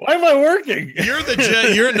done. Why am I working?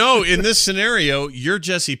 You're no, in this scenario, you're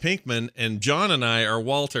Jesse Pinkman and John and I are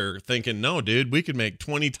Walter thinking, no, dude, we could make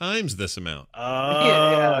 20 times this amount.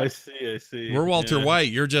 Yeah. I see. We're Walter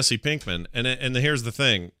White. You're Jesse Pinkman. And here's the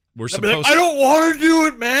thing. I don't want to do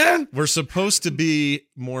it, man. We're supposed to be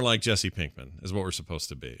more like Jesse Pinkman is what we're supposed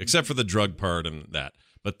to be, except for the drug part and that.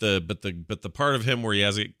 But the part of him where he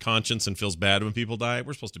has a conscience and feels bad when people die,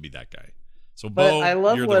 we're supposed to be that guy. So, but Bo, I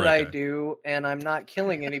love you're what the right I guy. do, and I'm not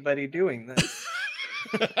killing anybody doing this.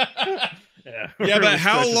 Yeah, but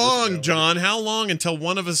how long, John? How long until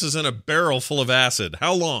one of us is in a barrel full of acid?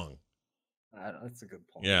 How long? That's a good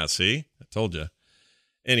point. Yeah, see? I told you.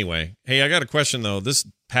 Anyway, hey, I got a question, though. This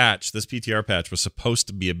PTR patch, was supposed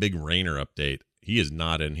to be a big Raynor update. He is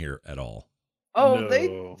not in here at all. Oh,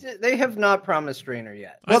 No. they have not promised Raynor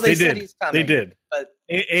yet. Well, Well, they they said did. he's coming. They did. But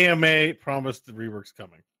AMA promised the rework's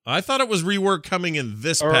coming. I thought it was rework coming in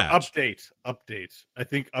this Or patch. update. I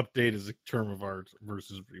think update is a term of art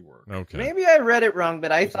versus rework. Okay. maybe I read it wrong,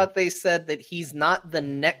 but I thought they said that he's not the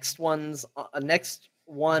next one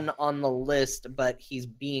on the list, but he's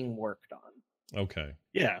being worked on. Okay.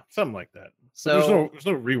 Yeah, something like that. So there's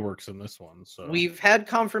no reworks in this one. So we've had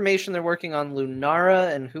confirmation they're working on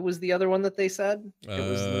Lunara, and who was the other one that they said? It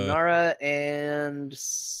was Lunara and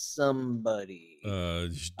somebody.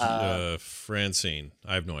 Francine.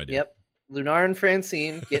 I have no idea. Yep. Lunara and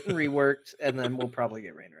Francine getting reworked, and then we'll probably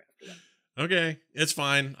get Raynor after that. Okay, it's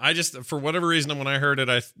fine. I just, for whatever reason, when I heard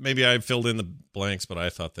it, maybe I filled in the blanks, but I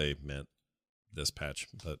thought they meant this patch,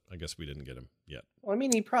 but I guess we didn't get him yet. Well, I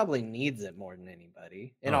mean, he probably needs it more than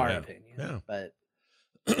anybody, in our opinion. Yeah. But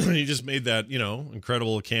he just made that,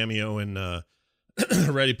 incredible cameo in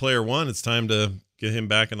Ready Player One. It's time to get him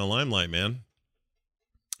back in the limelight, man.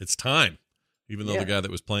 It's time. Even though the guy that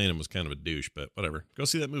was playing him was kind of a douche, but whatever. Go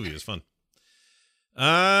see that movie. It was fun.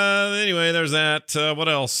 Anyway, there's that. What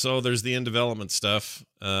else? So there's the in development stuff.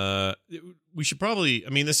 We should probably,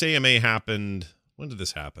 this AMA happened. When did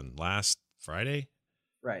this happen? Last Friday?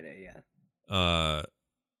 Friday, yeah.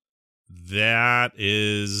 That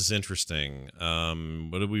is interesting.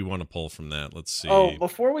 What do we want to pull from that? Let's see. Oh,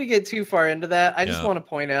 before we get too far into that, I just want to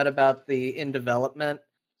point out about the in development,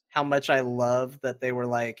 how much I love that they were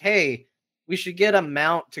like, hey, we should get a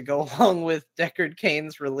mount to go along with Deckard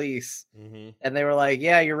Cain's release. Mm-hmm. And they were like,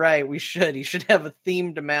 yeah, you're right. We should. He should have a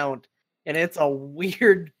themed mount. And it's a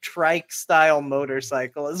weird trike style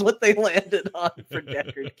motorcycle is what they landed on for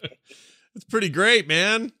Deckard Cain. It's pretty great,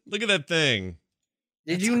 man. Look at that thing.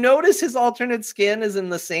 Did you notice his alternate skin is in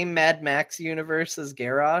the same Mad Max universe as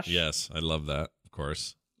Garrosh? Yes, I love that. Of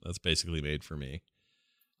course. That's basically made for me.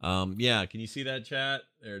 Yeah, can you see that, chat?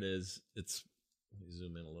 There it is. Let me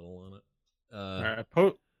zoom in a little on it. I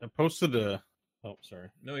posted a. Oh, sorry.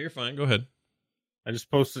 No, you're fine. Go ahead. I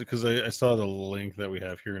just posted because I saw the link that we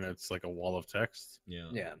have here, and it's like a wall of text.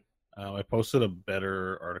 Yeah. I posted a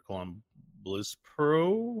better article on Blizz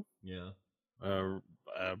Pro. Yeah.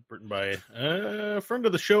 Written by a friend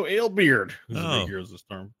of the show, Alebeard, who's a big Heroes of the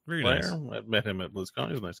Storm Very player. nice. I met him at BlizzCon.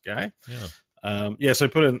 He's a nice guy. Yeah. So I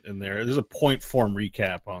put in there. There's a point form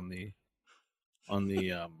recap on the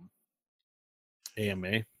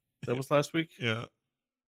AMA. That was last week. Yeah.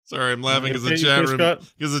 Sorry, I'm laughing because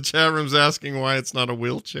the chat room's asking why it's not a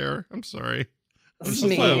wheelchair. I'm sorry. It's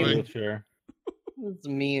mean. It's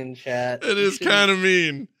mean, chat. It is kind of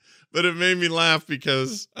mean, but it made me laugh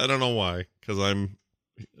because I don't know why. Because I'm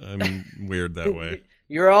weird that way.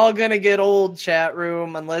 You're all gonna get old, chat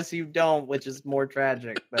room, unless you don't, which is more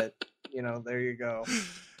tragic. But there you go.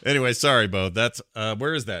 Anyway, sorry, Bo. That's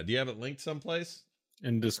where is that? Do you have it linked someplace?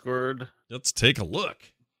 In Discord. Let's take a look.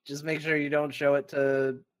 Just make sure you don't show it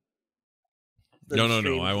to. No,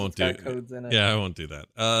 I won't do it. Codes in it. Yeah, I won't do that.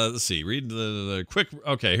 Let's see. Read the quick.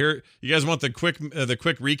 Okay, here. You guys want the quick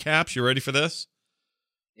recaps? You ready for this?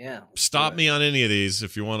 Yeah. Stop me on any of these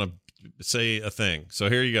if you want to say a thing. So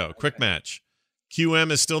here you go. Okay. Quick match. QM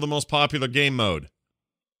is still the most popular game mode.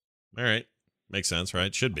 All right. Makes sense,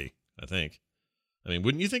 right? Should be, I think.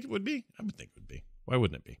 Wouldn't you think it would be? I would think it would be. Why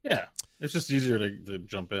wouldn't it be? Yeah. It's just easier to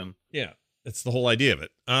jump in. Yeah. It's the whole idea of it.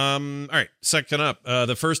 All right. Second up,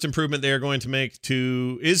 the first improvement they are going to make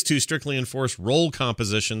is to strictly enforce role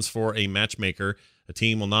compositions for a matchmaker. A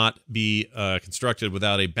team will not be constructed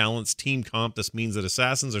without a balanced team comp. This means that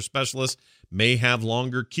assassins or specialists may have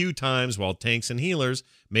longer queue times, while tanks and healers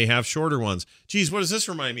may have shorter ones. Geez, what does this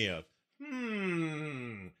remind me of?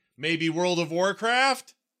 Maybe World of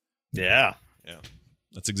Warcraft? Yeah. Yeah.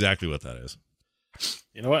 That's exactly what that is.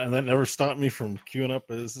 You know what? And that never stopped me from queuing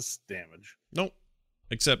up as this damage. Nope.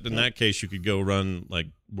 Except in that case, you could go run like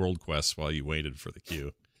world quests while you waited for the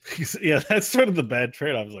queue. Yeah, that's sort of the bad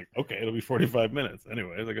trade. I was like, okay, it'll be 45 minutes.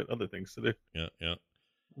 Anyways, I got other things to do. Yeah.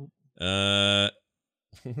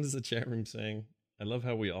 What is the chat room saying? I love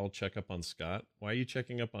how we all check up on Scott. Why are you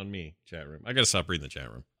checking up on me, chat room? I gotta stop reading the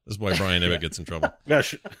chat room. This is why Brian Ebbett gets in trouble.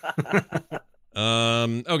 Gosh.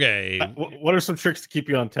 Okay. What are some tricks to keep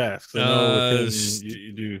you on task? I know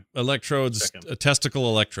you do electrodes, testicle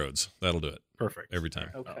electrodes. That'll do it. Perfect. Every time.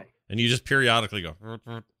 Okay. And you just periodically go,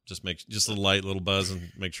 just a light little buzz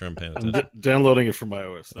and make sure I'm paying attention. I'm downloading it from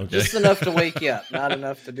iOS. Okay. Just enough to wake you up, not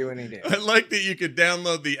enough to do any damage. I like that you could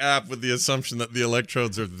download the app with the assumption that the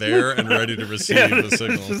electrodes are there and ready to receive the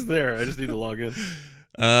signal. It's just there. I just need to log in.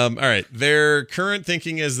 All right. Their current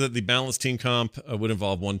thinking is that the balanced team comp would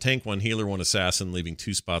involve one tank, one healer, one assassin, leaving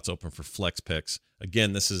 2 spots open for flex picks.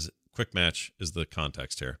 Again, this is quick match is the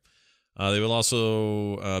context here. They will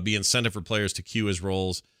also be incentive for players to queue as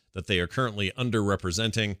roles that they are currently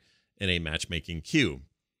underrepresenting in a matchmaking queue.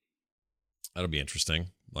 That'll be interesting.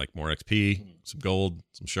 Like more XP, some gold,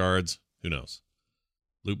 some shards. Who knows?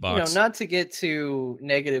 Loot box. Not to get too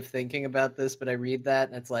negative thinking about this, but I read that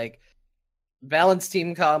and it's like, balanced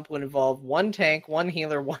team comp would involve one tank, one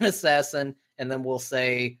healer, one assassin, and then we'll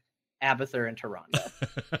say Abathur and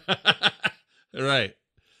Tyrande. Right.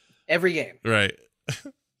 Every game. Right.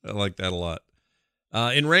 I like that a lot.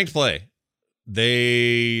 In ranked play,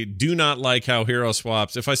 they do not like how hero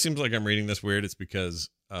swaps. If I seems like I'm reading this weird, it's because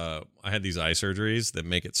I had these eye surgeries that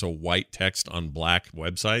make it so white text on black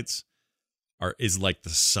websites is like the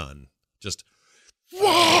sun. Just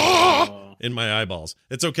in my eyeballs.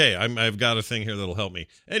 It's okay. I've got a thing here that'll help me.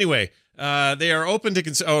 Anyway, they are open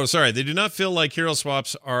to they do not feel like hero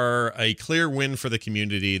swaps are a clear win for the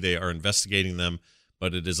community. They are investigating them,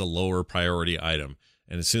 but it is a lower priority item.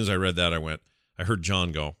 And as soon as I read that, I heard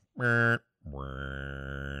John go,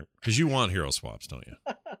 because you want hero swaps, don't you?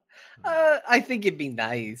 I think it'd be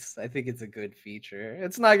nice. I think it's a good feature.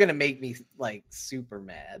 It's not going to make me like super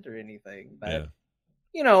mad or anything, but Yeah.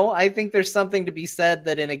 you know, I think there's something to be said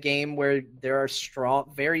that in a game where there are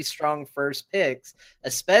very strong first picks,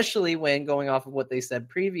 especially when going off of what they said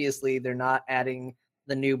previously, they're not adding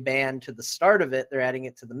the new ban to the start of it. They're adding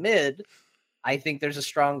it to the mid. I think there's a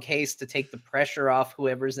strong case to take the pressure off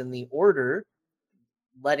whoever's in the order,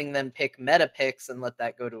 letting them pick meta picks and let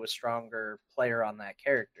that go to a stronger player on that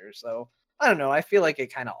character. So I don't know. I feel like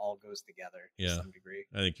it kind of all goes together to some degree.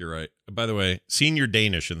 I think you're right. By the way, Senior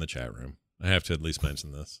Danish in the chat room. I have to at least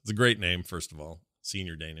mention this. It's a great name, first of all.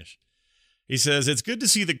 Senior Danish. He says, it's good to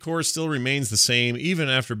see the core still remains the same even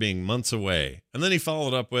after being months away. And then he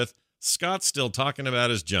followed up with, Scott's still talking about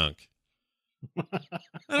his junk.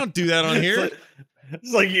 I don't do that on here.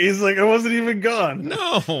 He's like, I wasn't even gone.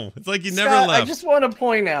 No, it's like you Scott, never left. I just want to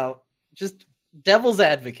point out, just devil's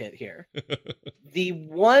advocate here. The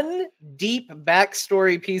one deep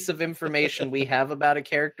backstory piece of information we have about a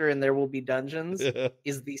character in There Will Be Dungeons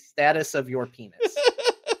is the status of your penis.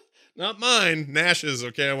 Not mine. Nash's.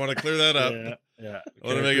 Okay, I want to clear that up. Yeah. I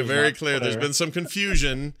want to make it very clear. There's been some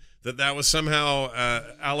confusion that was somehow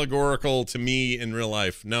allegorical to me in real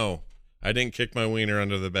life. No, I didn't kick my wiener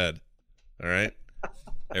under the bed. All right?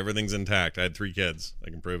 Everything's intact. I had 3 kids. I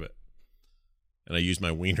can prove it. And I used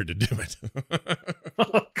my wiener to do it.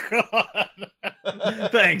 Oh God!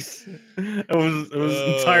 Thanks. It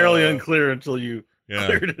was entirely unclear until you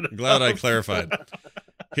cleared it. I'm glad I clarified.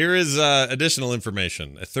 Here is additional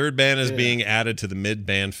information. A third ban is being added to the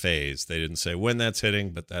mid-ban phase. They didn't say when that's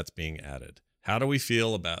hitting, but that's being added. How do we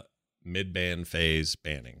feel about mid-ban phase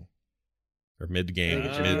banning? Or mid-game,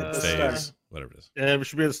 mid-phase, whatever it is. Yeah, we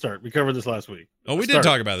should be at the start. We covered this last week. Oh, we did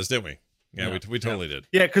talk about this, didn't we? Yeah, we totally did.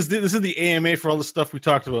 Yeah, because this is the AMA for all the stuff we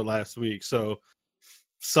talked about last week. So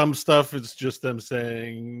some stuff it's just them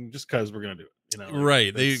saying just because we're gonna do it. You know,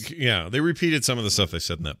 right? They repeated some of the stuff they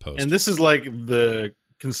said in that post. And this is like the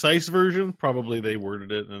concise version. Probably they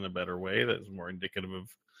worded it in a better way that is more indicative of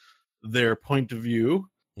their point of view.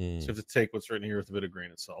 So you have to take what's written here with a bit of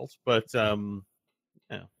grain of salt. But yeah.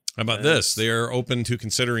 How about this? They are open to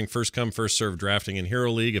considering first come, first serve drafting in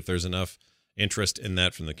Hero League. If there's enough interest in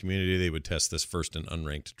that from the community, they would test this first in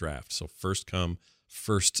unranked draft. So first come,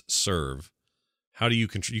 first serve. How do you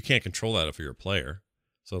control? You can't control that if you're a player.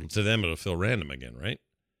 So to them, it'll feel random again, right?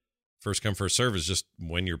 First come, first serve is just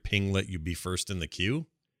when your ping let you be first in the queue.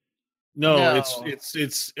 No.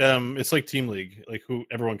 It's like Team League, like who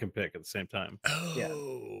everyone can pick at the same time. Oh. Yeah.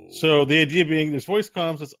 So the idea being there's voice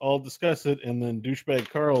comms, let's all discuss it, and then douchebag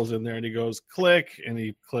Carl's in there and he goes click and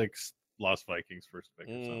he clicks Lost Vikings first pick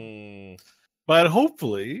or something. But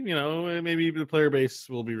hopefully, you know, maybe the player base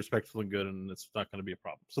will be respectful and good and it's not going to be a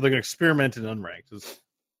problem. So they're going to experiment in unranked.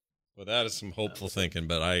 Well, that is some hopeful thinking,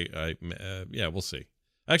 but yeah, we'll see.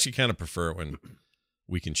 I actually kind of prefer it when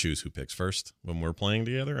we can choose who picks first when we're playing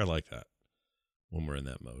together. I like that when we're in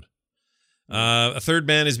that mode. A third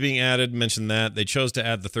ban is being added. Mentioned that. They chose to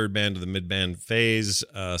add the third ban to the mid-ban phase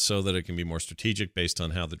so that it can be more strategic based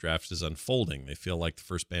on how the draft is unfolding. They feel like the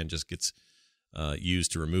first ban just gets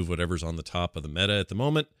used to remove whatever's on the top of the meta at the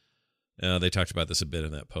moment. They talked about this a bit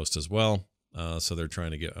in that post as well. So they're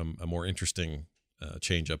trying to get a more interesting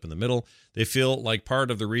change up in the middle. They feel like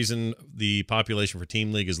part of the reason the population for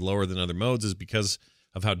Team League is lower than other modes is because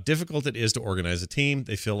of how difficult it is to organize a team.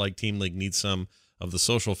 They feel like Team League needs some of the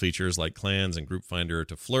social features like clans and group finder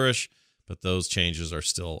to flourish, but those changes are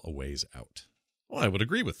still a ways out. Well, I would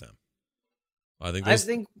agree with them. I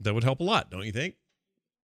think that would help a lot, don't you think?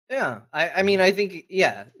 Yeah, I mean, I think,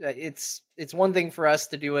 yeah, it's one thing for us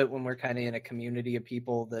to do it when we're kind of in a community of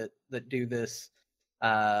people that do this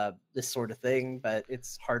sort of thing, but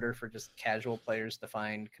it's harder for just casual players to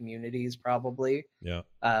find communities probably. Yeah.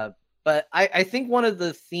 But I think one of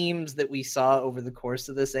the themes that we saw over the course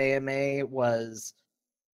of this AMA was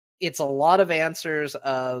it's a lot of answers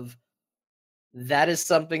of that is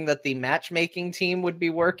something that the matchmaking team would be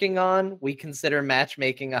working on. We consider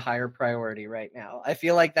matchmaking a higher priority right now. I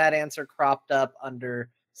feel like that answer cropped up under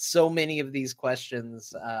so many of these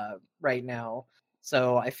questions right now.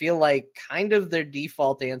 So I feel like kind of their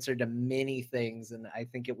default answer to many things, and I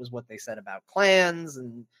think it was what they said about clans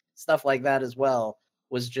and stuff like that as well,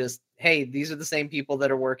 was just, hey, these are the same people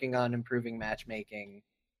that are working on improving matchmaking.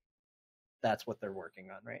 That's what they're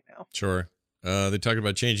working on right now. Sure. They talked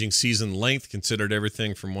about changing season length, considered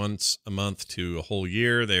everything from once a month to a whole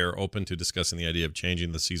year. They are open to discussing the idea of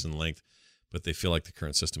changing the season length, but they feel like the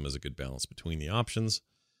current system is a good balance between the options.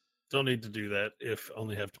 Don't need to do that if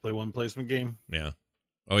only have to play one placement game. Yeah.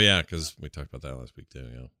 Oh, yeah, because we talked about that last week, too.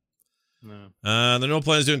 Yeah. No. There are no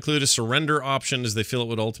plans to include a surrender option, as they feel it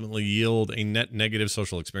would ultimately yield a net negative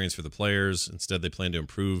social experience for the players. Instead, they plan to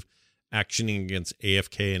improve actioning against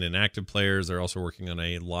AFK and inactive players. They're also working on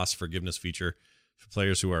a loss forgiveness feature for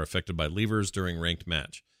players who are affected by levers during ranked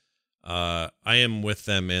match. I am with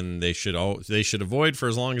them, and they should avoid for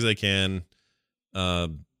as long as they can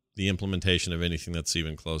the implementation of anything that's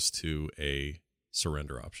even close to a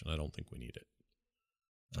surrender option. I don't think we need it.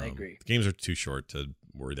 I agree. The games are too short to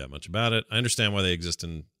worry that much about it. I understand why they exist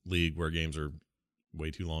in League, where games are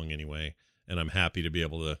way too long anyway, and I'm happy to be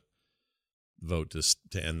able to vote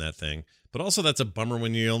to end that thing. But also, that's a bummer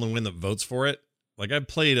when you're the only one that votes for it. Like, I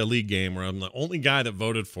played a League game where I'm the only guy that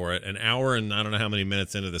voted for it, an hour and I don't know how many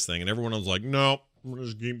minutes into this thing, and everyone was like, nope, we'll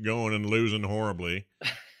just keep going and losing horribly.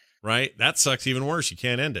 Right? That sucks even worse. You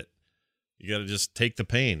can't end it. You got to just take the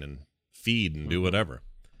pain and feed and do whatever.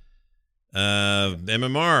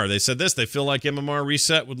 MMR, they said this. They feel like MMR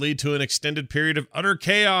reset would lead to an extended period of utter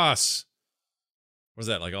chaos. Was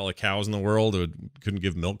that like all the cows in the world couldn't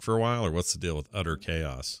give milk for a while, or what's the deal with utter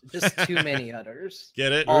chaos? Just too many udders.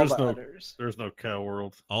 Get it? All the udders. There's no cow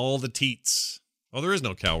world. All the teats. Oh, there is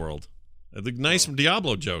no cow world. The nice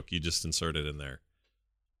Diablo joke you just inserted in there.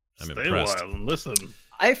 I'm Stay impressed. a while and listen.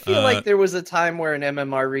 I feel like there was a time where an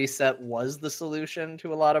MMR reset was the solution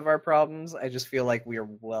to a lot of our problems. I just feel like we are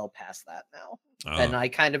well past that now. And I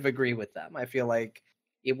kind of agree with them. I feel like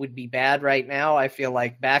it would be bad right now. I feel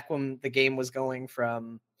like back when the game was going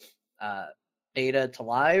from beta to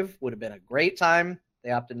live would have been a great time.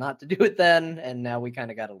 They opted not to do it then, and now we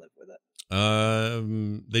kind of got to live with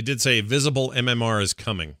it. They did say visible MMR is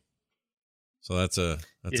coming. So that's a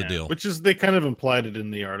deal. Which is, they kind of implied it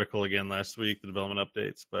in the article again last week, the development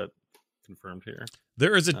updates, but confirmed here.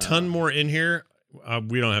 There is a ton more in here.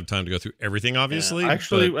 We don't have time to go through everything, obviously.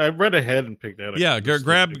 Actually, I read ahead and picked out. Yeah,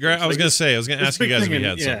 grab. I was going to ask you guys if we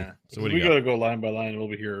had something. So what do you got? We got to go line by line. We'll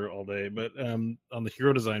be here all day. But on the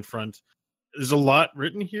hero design front, there's a lot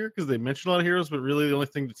written here because they mentioned a lot of heroes, but really the only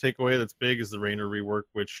thing to take away that's big is the Raynor rework,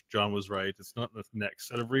 which John was right. It's not the next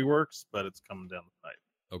set of reworks, but it's coming down the pipe.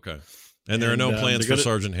 Okay. And there are no plans for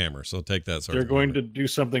Sergeant Hammer, so take that, Sergeant They're going Hammer. to do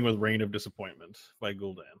something with Reign of Disappointment by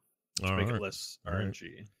Gul'dan to make it less All RNG.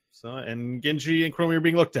 Right. So, and Genji and Chromie are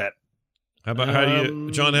being looked at. How about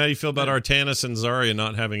John? How do you feel about Artanis and Zarya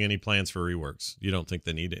not having any plans for reworks? You don't think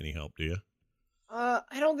they need any help, do you?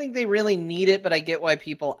 I don't think they really need it, but I get why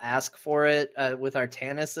people ask for it. With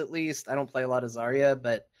Artanis, at least, I don't play a lot of Zarya,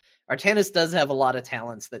 but Artanis does have a lot of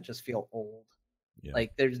talents that just feel old. Yeah.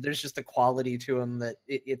 Like there's just a quality to him that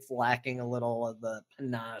it's lacking a little of the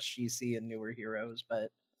panache you see in newer heroes,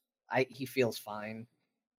 but he feels fine.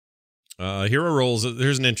 Hero roles.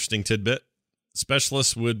 Here's an interesting tidbit.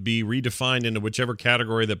 Specialists would be redefined into whichever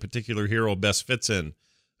category that particular hero best fits in.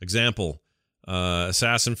 Example,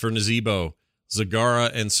 Assassin for Nazeebo,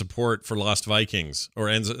 Zagara and support for Lost Vikings.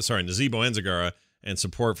 Nazeebo and Zagara and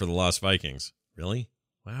support for the Lost Vikings. Really?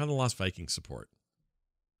 Why have the Lost Vikings support?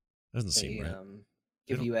 Doesn't seem right.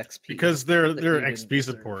 Give you XP. Because they're XP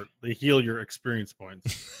support. They heal your experience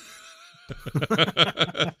points.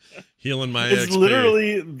 Healing my it's XP.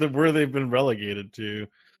 Literally where they've been relegated to.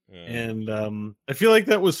 Yeah. And I feel like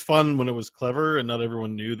that was fun when it was clever and not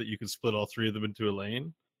everyone knew that you could split all three of them into a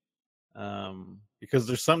lane. Because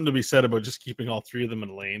there's something to be said about just keeping all three of them in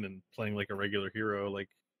a lane and playing like a regular hero, but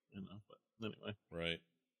anyway. Right.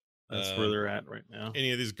 That's where they're at right now.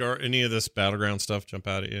 Any of this battleground stuff jump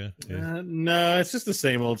out at you? Yeah. No, it's just the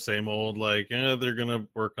same old. Like, they're gonna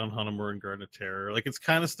work on Hanamura and Garden of Terror. Like, it's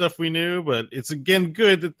kind of stuff we knew, but it's again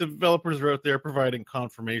good that the developers are out there providing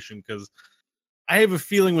confirmation, because I have a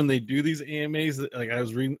feeling when they do these AMAs, that, like,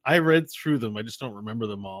 I read through them. I just don't remember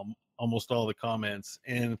them all. Almost all the comments,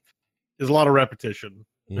 and there's a lot of repetition.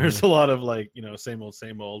 Mm-hmm. There's a lot of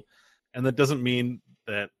same old, and that doesn't mean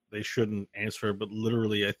that they shouldn't answer, but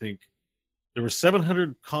literally, I think there were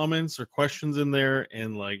 700 comments or questions in there,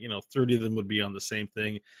 and 30 of them would be on the same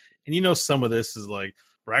thing. And some of this is like,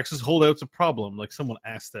 Brax's holdout's a problem. Like someone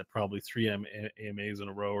asked that probably 3 AMAs in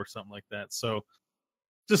a row or something like that. So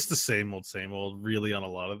just the same old, really, on a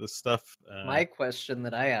lot of this stuff. My question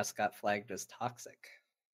that I asked got flagged as toxic.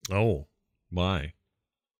 Oh, why?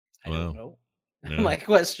 I don't know. Yeah. My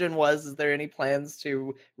question was, is there any plans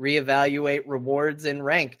to reevaluate rewards in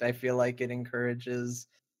ranked? I feel like it encourages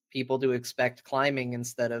people to expect climbing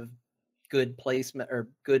instead of good placement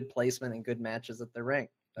and good matches at the rank.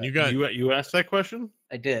 You asked that question?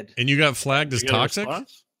 I did. And you got flagged as You got a toxic?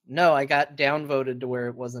 response? No, I got downvoted to where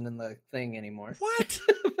it wasn't in the thing anymore. What?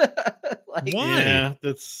 Like, Why? Yeah,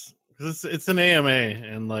 that's because it's an AMA,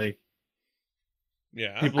 and like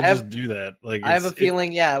Yeah. people I have- just do that. Like I have a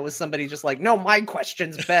feeling, it was somebody just like, no, my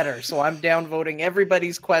question's better, so I'm downvoting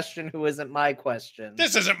everybody's question who isn't my question.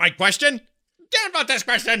 This isn't my question. Down about this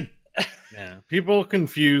question. Yeah, people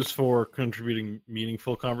confuse for contributing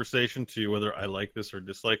meaningful conversation to whether I like this or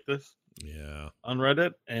dislike this Yeah. on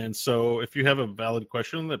Reddit. And so if you have a valid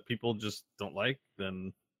question that people just don't like,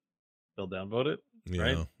 then they'll downvote it. Yeah.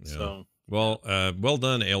 Right. Yeah. So Well, well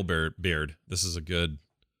done, Beard. This is a good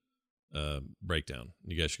breakdown.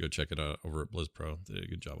 You guys should go check it out over at BlizzPro. They did a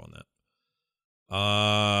good job on that.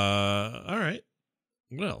 All right.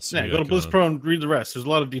 What else? yeah, we go to got going on? BlizzPro and read the rest. There's a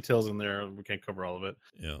lot of details in there. We can't cover all of it.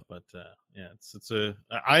 Yeah. But yeah,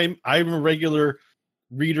 I'm a regular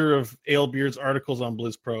reader of Alebeard's articles on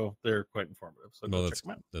BlizzPro. They're quite informative. So Well, go check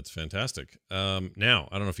them out. that's fantastic. Now,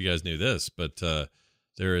 I don't know if you guys knew this, but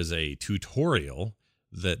there is a tutorial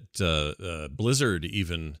that Blizzard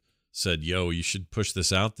even said, yo, you should push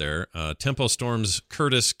this out there. Tempo Storm's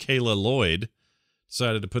Curtis Kayla Lloyd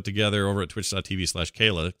decided to put together over at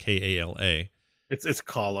twitch.tv/Kayla, Kala. It's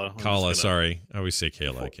Kala. Kala, sorry. I always say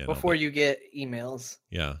Kayla. I can't help Before it. you get emails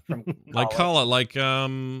Yeah. from Like Kala. Kala, like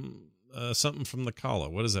something from the Kala.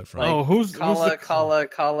 What is that from? Like, who's Kala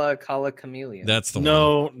the Chameleon. That's the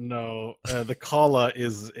one. No. The Kala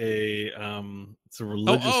is it's a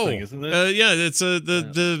religious thing, isn't it? Yeah, it's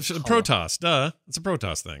the Kala. Protoss. Duh, it's a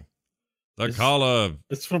Protoss thing. The Is- Kala,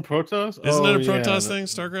 It's from Protoss. isn't it a yeah, Protoss that- thing?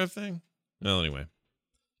 StarCraft thing? Well, anyway,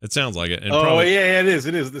 it sounds like it. And Oh probably, yeah, it is.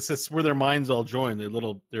 It is. This is where their minds all join. They're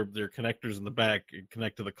connectors in the back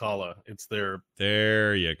connect to the Kala. It's their.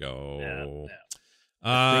 There you go. Yeah.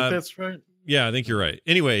 I think that's right. Yeah, I think you're right.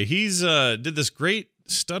 Anyway, he's did this great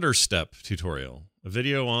stutter step tutorial, a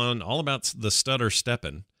video on all about the stutter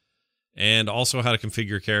stepping, and also how to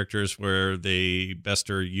configure characters where they best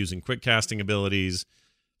are using quick casting abilities,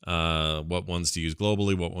 what ones to use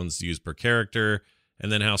globally, what ones to use per character,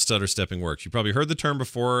 and then how stutter stepping works. You probably heard the term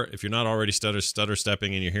before. If you're not already stutter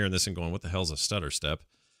stepping and you're hearing this and going, what the hell's a stutter step?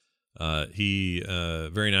 He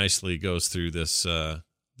very nicely goes through this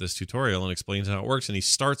this tutorial and explains how it works, and he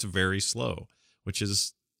starts very slow, which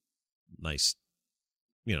is nice,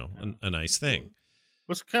 a nice thing.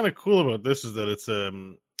 What's kind of cool about this is that it's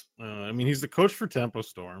I mean, he's the coach for Tempo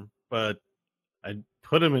Storm, but I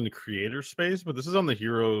put him in the creator space. But this is on the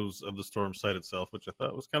Heroes of the Storm site itself, which I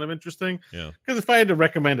thought was kind of interesting. Yeah. Because if I had to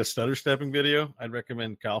recommend a stutter stepping video, I'd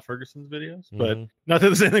recommend Kyle Ferguson's videos. But Mhm. not that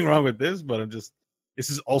there's anything wrong with this, but this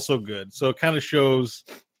is also good. So it kind of shows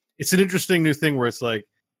it's an interesting new thing where it's like,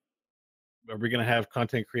 are we going to have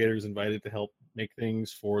content creators invited to help make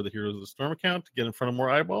things for the Heroes of the Storm account to get in front of more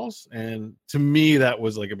eyeballs? And to me, that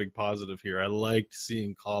was like a big positive here. I liked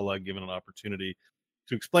seeing Kala given an opportunity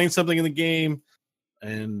to explain something in the game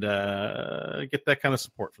and get that kind of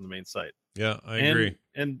support from the main site. Yeah, I agree.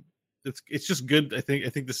 And it's just good. I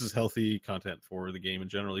think this is healthy content for the game in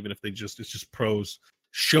general, even if it's just pros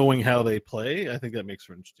showing how they play. I think that makes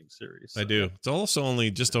for an interesting series. I do. It's also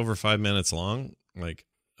only just over 5 minutes long. Like,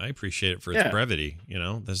 I appreciate it for its Yeah. brevity.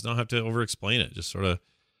 There's don't have to over explain it. Just sort of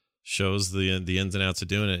shows the ins and outs of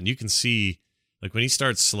doing it. And you can see, like, when he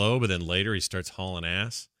starts slow, but then later he starts hauling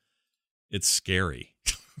ass. It's scary.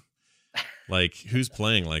 Like, who's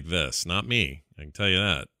playing like this? Not me. I can tell you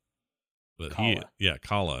that. But Kala.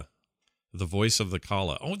 Kala, the voice of the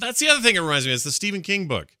Kala. Oh, that's the other thing it reminds me of. It's the Stephen King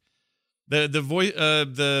book. The voice,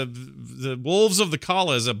 the Wolves of the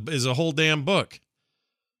Kala is a whole damn book.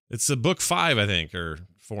 It's a book 5, I think, or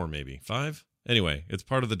 4 maybe. 5? Anyway, it's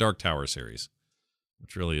part of the Dark Tower series,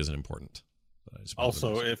 which really isn't important. But I suppose it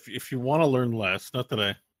Also, is. if you want to learn less, not that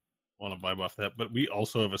I want to vibe off that, but we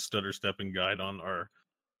also have a stutter stepping guide on our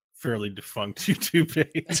fairly defunct YouTube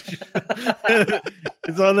page.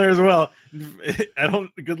 It's on there as well.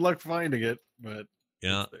 Good luck finding it, but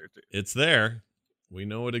Yeah, it's there too. it's there. We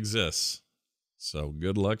know it exists. So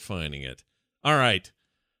good luck finding it. All right.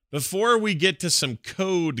 Before we get to some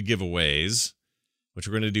code giveaways, which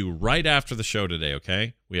we're going to do right after the show today,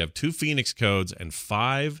 okay? We have 2 Phoenix codes and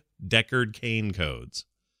 5 Deckard Cain codes.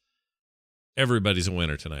 everybody's a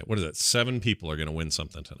winner tonight. What is it? 7 people are going to win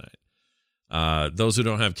something tonight. Those who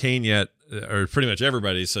don't have Kane yet, or pretty much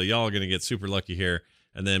everybody, so y'all are going to get super lucky here.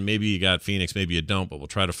 And then maybe you got Phoenix, maybe you don't, but we'll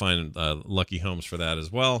try to find lucky homes for that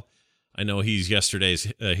as well. I know he's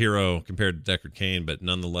yesterday's hero compared to Deckard Cain, but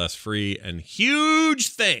nonetheless free. And huge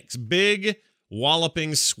thanks, big,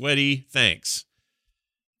 walloping, sweaty thanks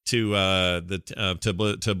to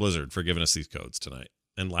Blizzard for giving us these codes tonight,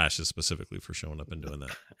 and Lashes specifically for showing up and doing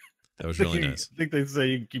that. That was really nice. I think they say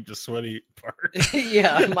you can keep the sweaty part.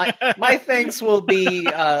 Yeah, my thanks will be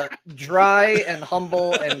dry and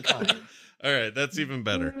humble and kind. All right, that's even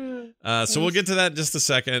better. So we'll get to that in just a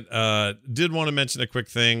second. Did want to mention a quick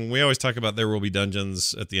thing. We always talk about There Will Be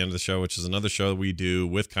Dungeons at the end of the show, which is another show we do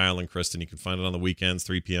with Kyle and Kristen. You can find it on the weekends,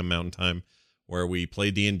 3 p.m. Mountain Time, where we play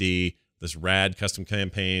D&D, this rad custom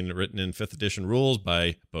campaign written in 5th edition rules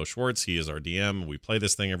by Bo Schwartz. He is our DM. We play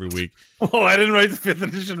this thing every week. Oh, I didn't write the 5th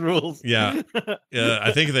edition rules. Yeah.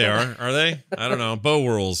 I think they are. Are they? I don't know. Bo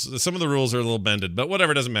rules. Some of the rules are a little bended, but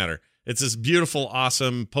whatever, doesn't matter. It's this beautiful,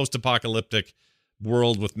 awesome, post-apocalyptic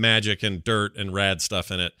world with magic and dirt and rad stuff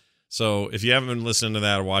in it. So if you haven't been listening to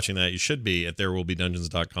that or watching that, you should be at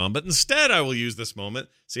therewillbedungeons.com. But instead, I will use this moment.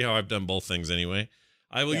 See how I've done both things anyway.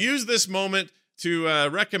 I will use this moment to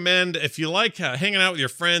recommend, if you like hanging out with your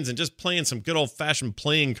friends and just playing some good old-fashioned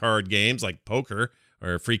playing card games like poker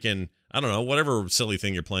or freaking, I don't know, whatever silly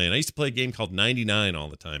thing you're playing. I used to play a game called 99 all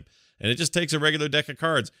the time, and it just takes a regular deck of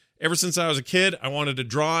cards. Ever since I was a kid, I wanted to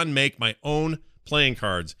draw and make my own playing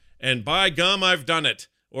cards. And by gum, I've done it,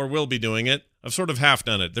 or will be doing it. I've sort of half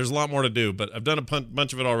done it. There's a lot more to do, but I've done a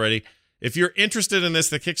bunch of it already. If you're interested in this,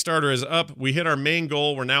 the Kickstarter is up. We hit our main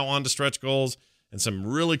goal. We're now on to stretch goals and some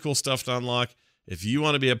really cool stuff to unlock. If you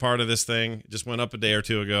want to be a part of this thing, it just went up a day or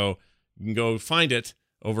two ago. You can go find it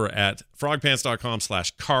over at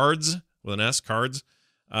frogpants.com/cards with an S, cards.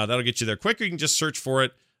 That'll get you there quick. You can just search for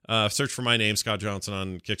it. Search for my name, Scott Johnson,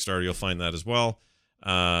 on Kickstarter. You'll find that as well.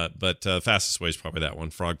 But fastest way is probably that one,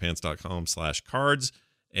 frogpants.com/cards.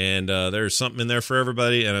 And there's something in there for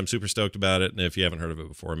everybody, and I'm super stoked about it. And if you haven't heard of it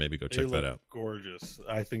before, maybe go check that out. Gorgeous.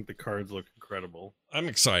 I think the cards look incredible. I'm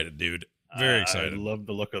excited, dude. Very excited. I love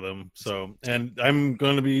the look of them. So, and I'm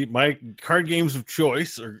going to be, my card games of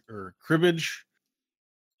choice are cribbage,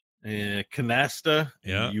 canasta,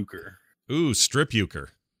 and euchre. Ooh, strip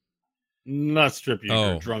euchre. Not strip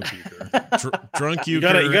euchre, drunk euchre. Drunk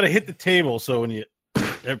euchre. You gotta hit the table. So when you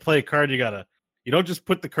play a card, you don't just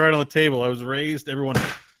put the card on the table. I was raised, everyone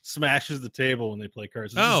smashes the table when they play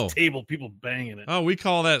cards. It's just a table, people banging it. Oh, we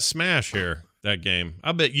call that smash here. That game.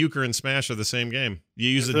 I bet euchre and smash are the same game. You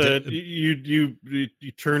use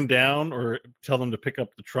you turn down or tell them to pick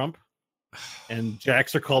up the trump, and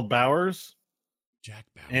jacks are called bowers. Jack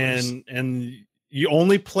Bowers. And you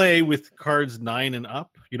only play with cards 9 and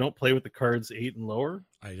up. You don't play with the cards 8 and lower.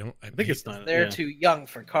 I think it's 9. They're too young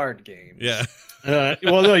for card games. Yeah.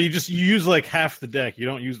 Well, no, you use like half the deck. You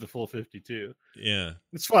don't use the full 52. Yeah.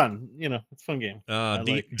 It's fun. It's a fun game.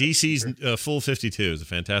 DC's Full 52 is a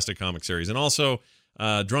fantastic comic series. And also,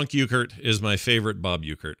 Drunk Euchert is my favorite Bob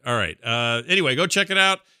Euchert. All right. Anyway, go check it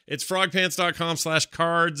out. It's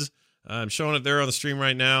frogpants.com/cards. I'm showing it there on the stream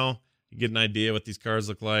right now. You get an idea what these cards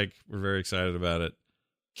look like. We're very excited about it.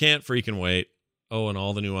 Can't freaking wait. Oh, and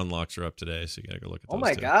all the new unlocks are up today, so you gotta go look at those. Oh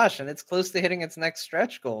my gosh, and it's close to hitting its next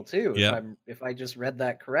stretch goal too. Yeah. If I just read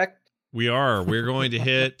that correct. We are. We're going to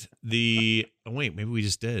hit the maybe we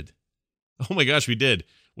just did. Oh my gosh, we did.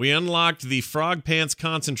 We unlocked the Frog Pants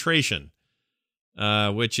Concentration,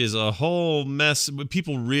 which is a whole mess.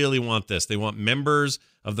 People really want this. They want members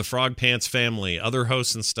of the Frog Pants family, other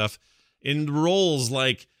hosts and stuff, in roles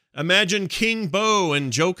like imagine King Bo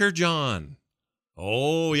and Joker John.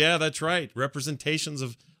 Oh yeah, that's right. Representations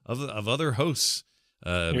of other hosts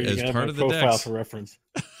as part of the profile decks. For reference.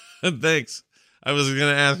 Thanks. I was going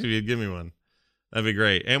to ask if you'd give me one. That'd be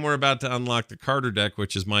great. And we're about to unlock the Carter deck,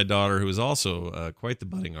 which is my daughter, who is also quite the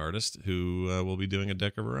budding artist, who will be doing a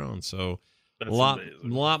deck of her own. So a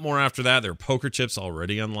lot more after that. There are poker chips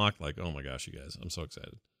already unlocked. Like, oh my gosh, you guys, I'm so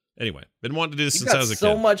excited. Anyway, been wanting to do this since I was a kid.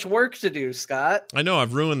 So much work to do, Scott. I know.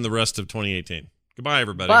 I've ruined the rest of 2018. Goodbye,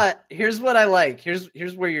 everybody. But here's what I like. Here's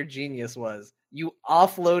where your genius was. You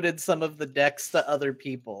offloaded some of the decks to other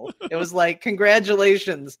people. It was like,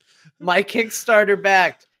 congratulations, my Kickstarter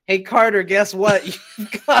backed. Hey, Carter, guess what?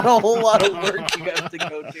 You've got a whole lot of work you have to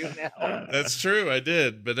go do now. That's true. I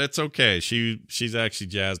did, but that's okay. She's actually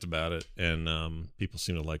jazzed about it, and people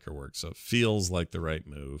seem to like her work, so it feels like the right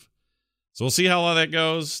move. So we'll see how all that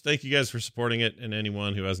goes. Thank you guys for supporting it, and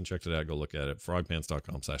anyone who hasn't checked it out, go look at it.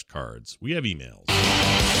 frogpants.com/cards. We have emails.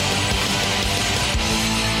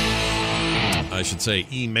 I should say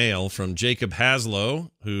email from Jacob Haslow,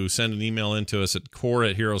 who sent an email into us at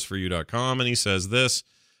core@heroesforyou.com, and he says this: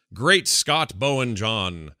 Great Scott, Bo, and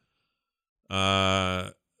John.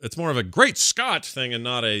 It's more of a great Scott thing and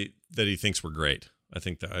not a that he thinks we're great. I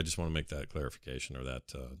think that I just want to make that clarification or that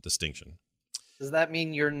distinction. Does that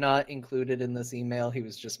mean you're not included in this email? He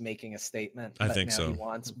was just making a statement. I think now so. He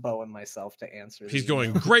wants Bo and myself to answer. He's the going,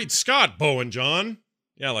 email. Great Scott, Bo and John.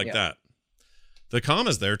 Yeah, like that. The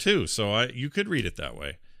comma's there too, so you could read it that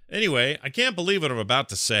way. Anyway, I can't believe what I'm about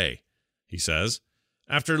to say, he says.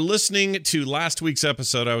 After listening to last week's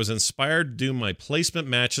episode, I was inspired to do my placement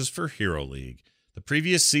matches for Hero League. The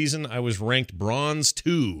previous season, I was ranked Bronze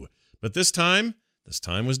 2, but this time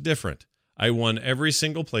was different. I won every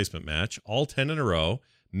single placement match, all 10 in a row,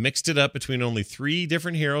 mixed it up between only 3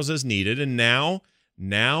 different heroes as needed, and now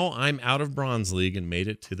I'm out of Bronze League and made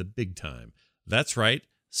it to the big time. That's right,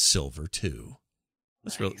 Silver 2.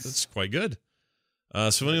 That's quite good. So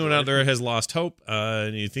if anyone out there has lost hope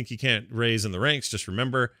and you think you can't raise in the ranks, just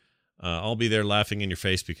remember, I'll be there laughing in your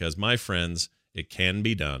face because, my friends, it can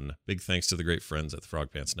be done. Big thanks to the great friends at the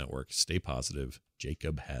Frog Pants Network. Stay positive,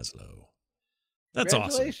 Jacob Haslow. That's awesome.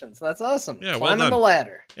 Congratulations. That's awesome. Yeah, Climbing the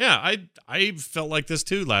ladder. Yeah, I felt like this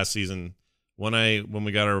too last season when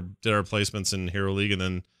we did our placements in Hero League and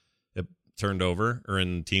then it turned over, or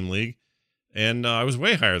in Team League, and I was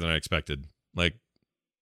way higher than I expected. Like,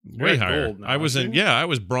 way higher. Now, I was I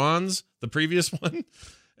was bronze the previous one,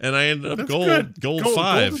 and I ended up gold 5.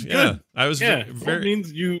 Gold yeah, I was very. very.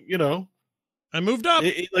 Means you know. I moved up.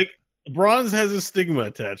 Like bronze has a stigma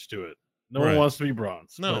attached to it. No one wants to be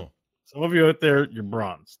bronze. No. Some of you out there, you're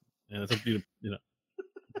bronze, and it's up to you to,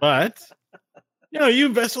 But you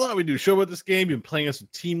invest a lot. We do a show about this game. You've been playing us in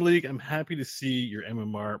Team League. I'm happy to see your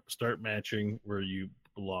MMR start matching where you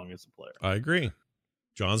belong as a player. I agree.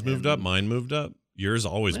 John's moved up. Mine moved up. Yours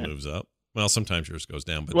always moves up. Well, sometimes yours goes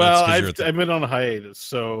down, but I've been on a hiatus,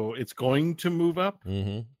 so it's going to move up.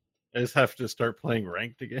 Mm-hmm. I just have to start playing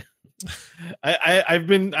ranked again. I've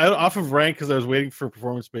been off of rank because I was waiting for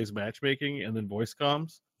performance-based matchmaking and then voice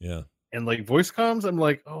comms. Yeah. And like voice comms, I'm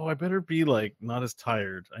like, oh, I better be like not as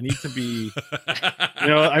tired. I need to be,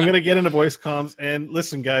 I'm going to get into voice comms. And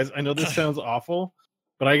listen, guys, I know this sounds awful,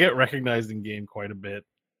 but I get recognized in game quite a bit.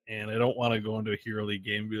 And I don't want to go into a Hero League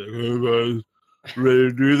game and be like, hey guys, ready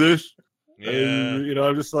to do this? Yeah. And,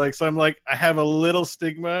 I'm just like, so I'm like, I have a little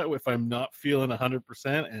stigma if I'm not feeling 100%.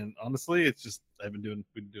 And honestly, it's just, we've been doing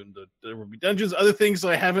the There Will Be Dungeons, other things, so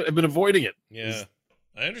I've been avoiding it. Yeah.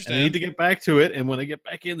 I understand. And I need to get back to it, and when I get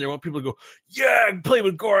back in there, I want people to go, "Yeah, I played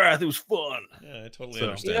with Gorath. It was fun." Yeah, I totally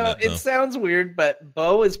understand that. It sounds weird, but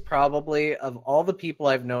Bo is probably, of all the people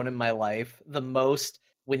I've known in my life, the most.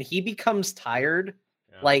 When he becomes tired,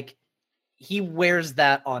 like he wears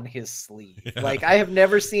that on his sleeve. Yeah. Like I have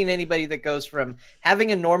never seen anybody that goes from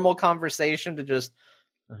having a normal conversation to just.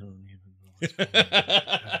 I don't even know.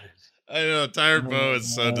 I know, tired Bo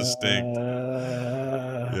is so distinct.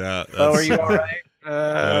 Yeah. Oh, are you all right?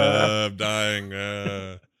 I'm dying.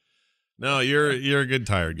 No, you're a good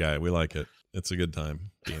tired guy. We like it. It's a good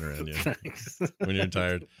time being around you when you're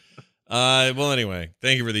tired. Well, anyway,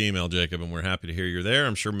 thank you for the email, Jacob, and we're happy to hear you're there.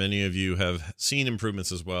 I'm sure many of you have seen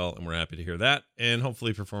improvements as well, and we're happy to hear that. And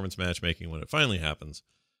hopefully performance matchmaking, when it finally happens,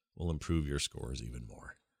 will improve your scores even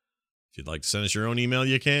more. If you'd like to send us your own email,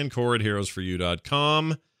 you can,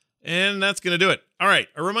 core@heroesforyou.com. And that's going to do it. All right.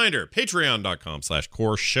 A reminder,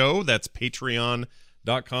 patreon.com/core show. That's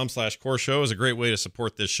patreon.com/core show is a great way to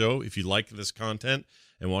support this show. If you like this content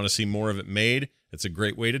and want to see more of it made, it's a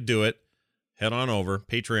great way to do it. Head on over,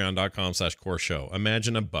 patreon.com/core show.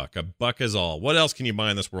 Imagine a buck. A buck is all. What else can you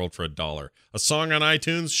buy in this world for $1? A song on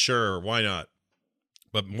iTunes? Sure. Why not?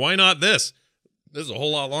 But why not this? This is a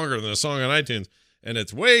whole lot longer than a song on iTunes, and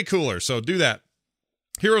it's way cooler. So do that.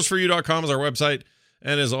 Heroesforyou.com is our website.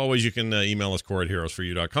 And as always, you can email us,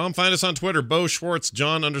 core@heroesforyou.com. Find us on Twitter, Bo Schwartz,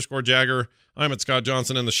 John_Jagger. I'm at Scott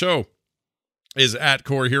Johnson, and the show is at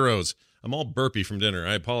Core Heroes. I'm all burpy from dinner.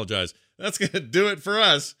 I apologize. That's going to do it for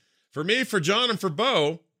us. For me, for John, and for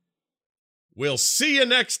Bo, we'll see you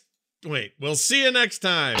next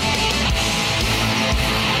time.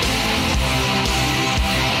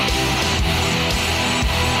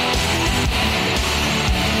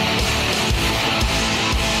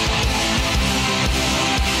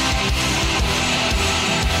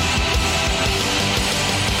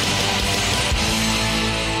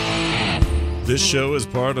 This show is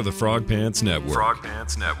part of the Frog Pants Network. Frog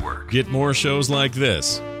Pants Network. Get more shows like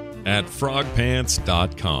this at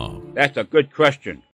frogpants.com. That's a good question.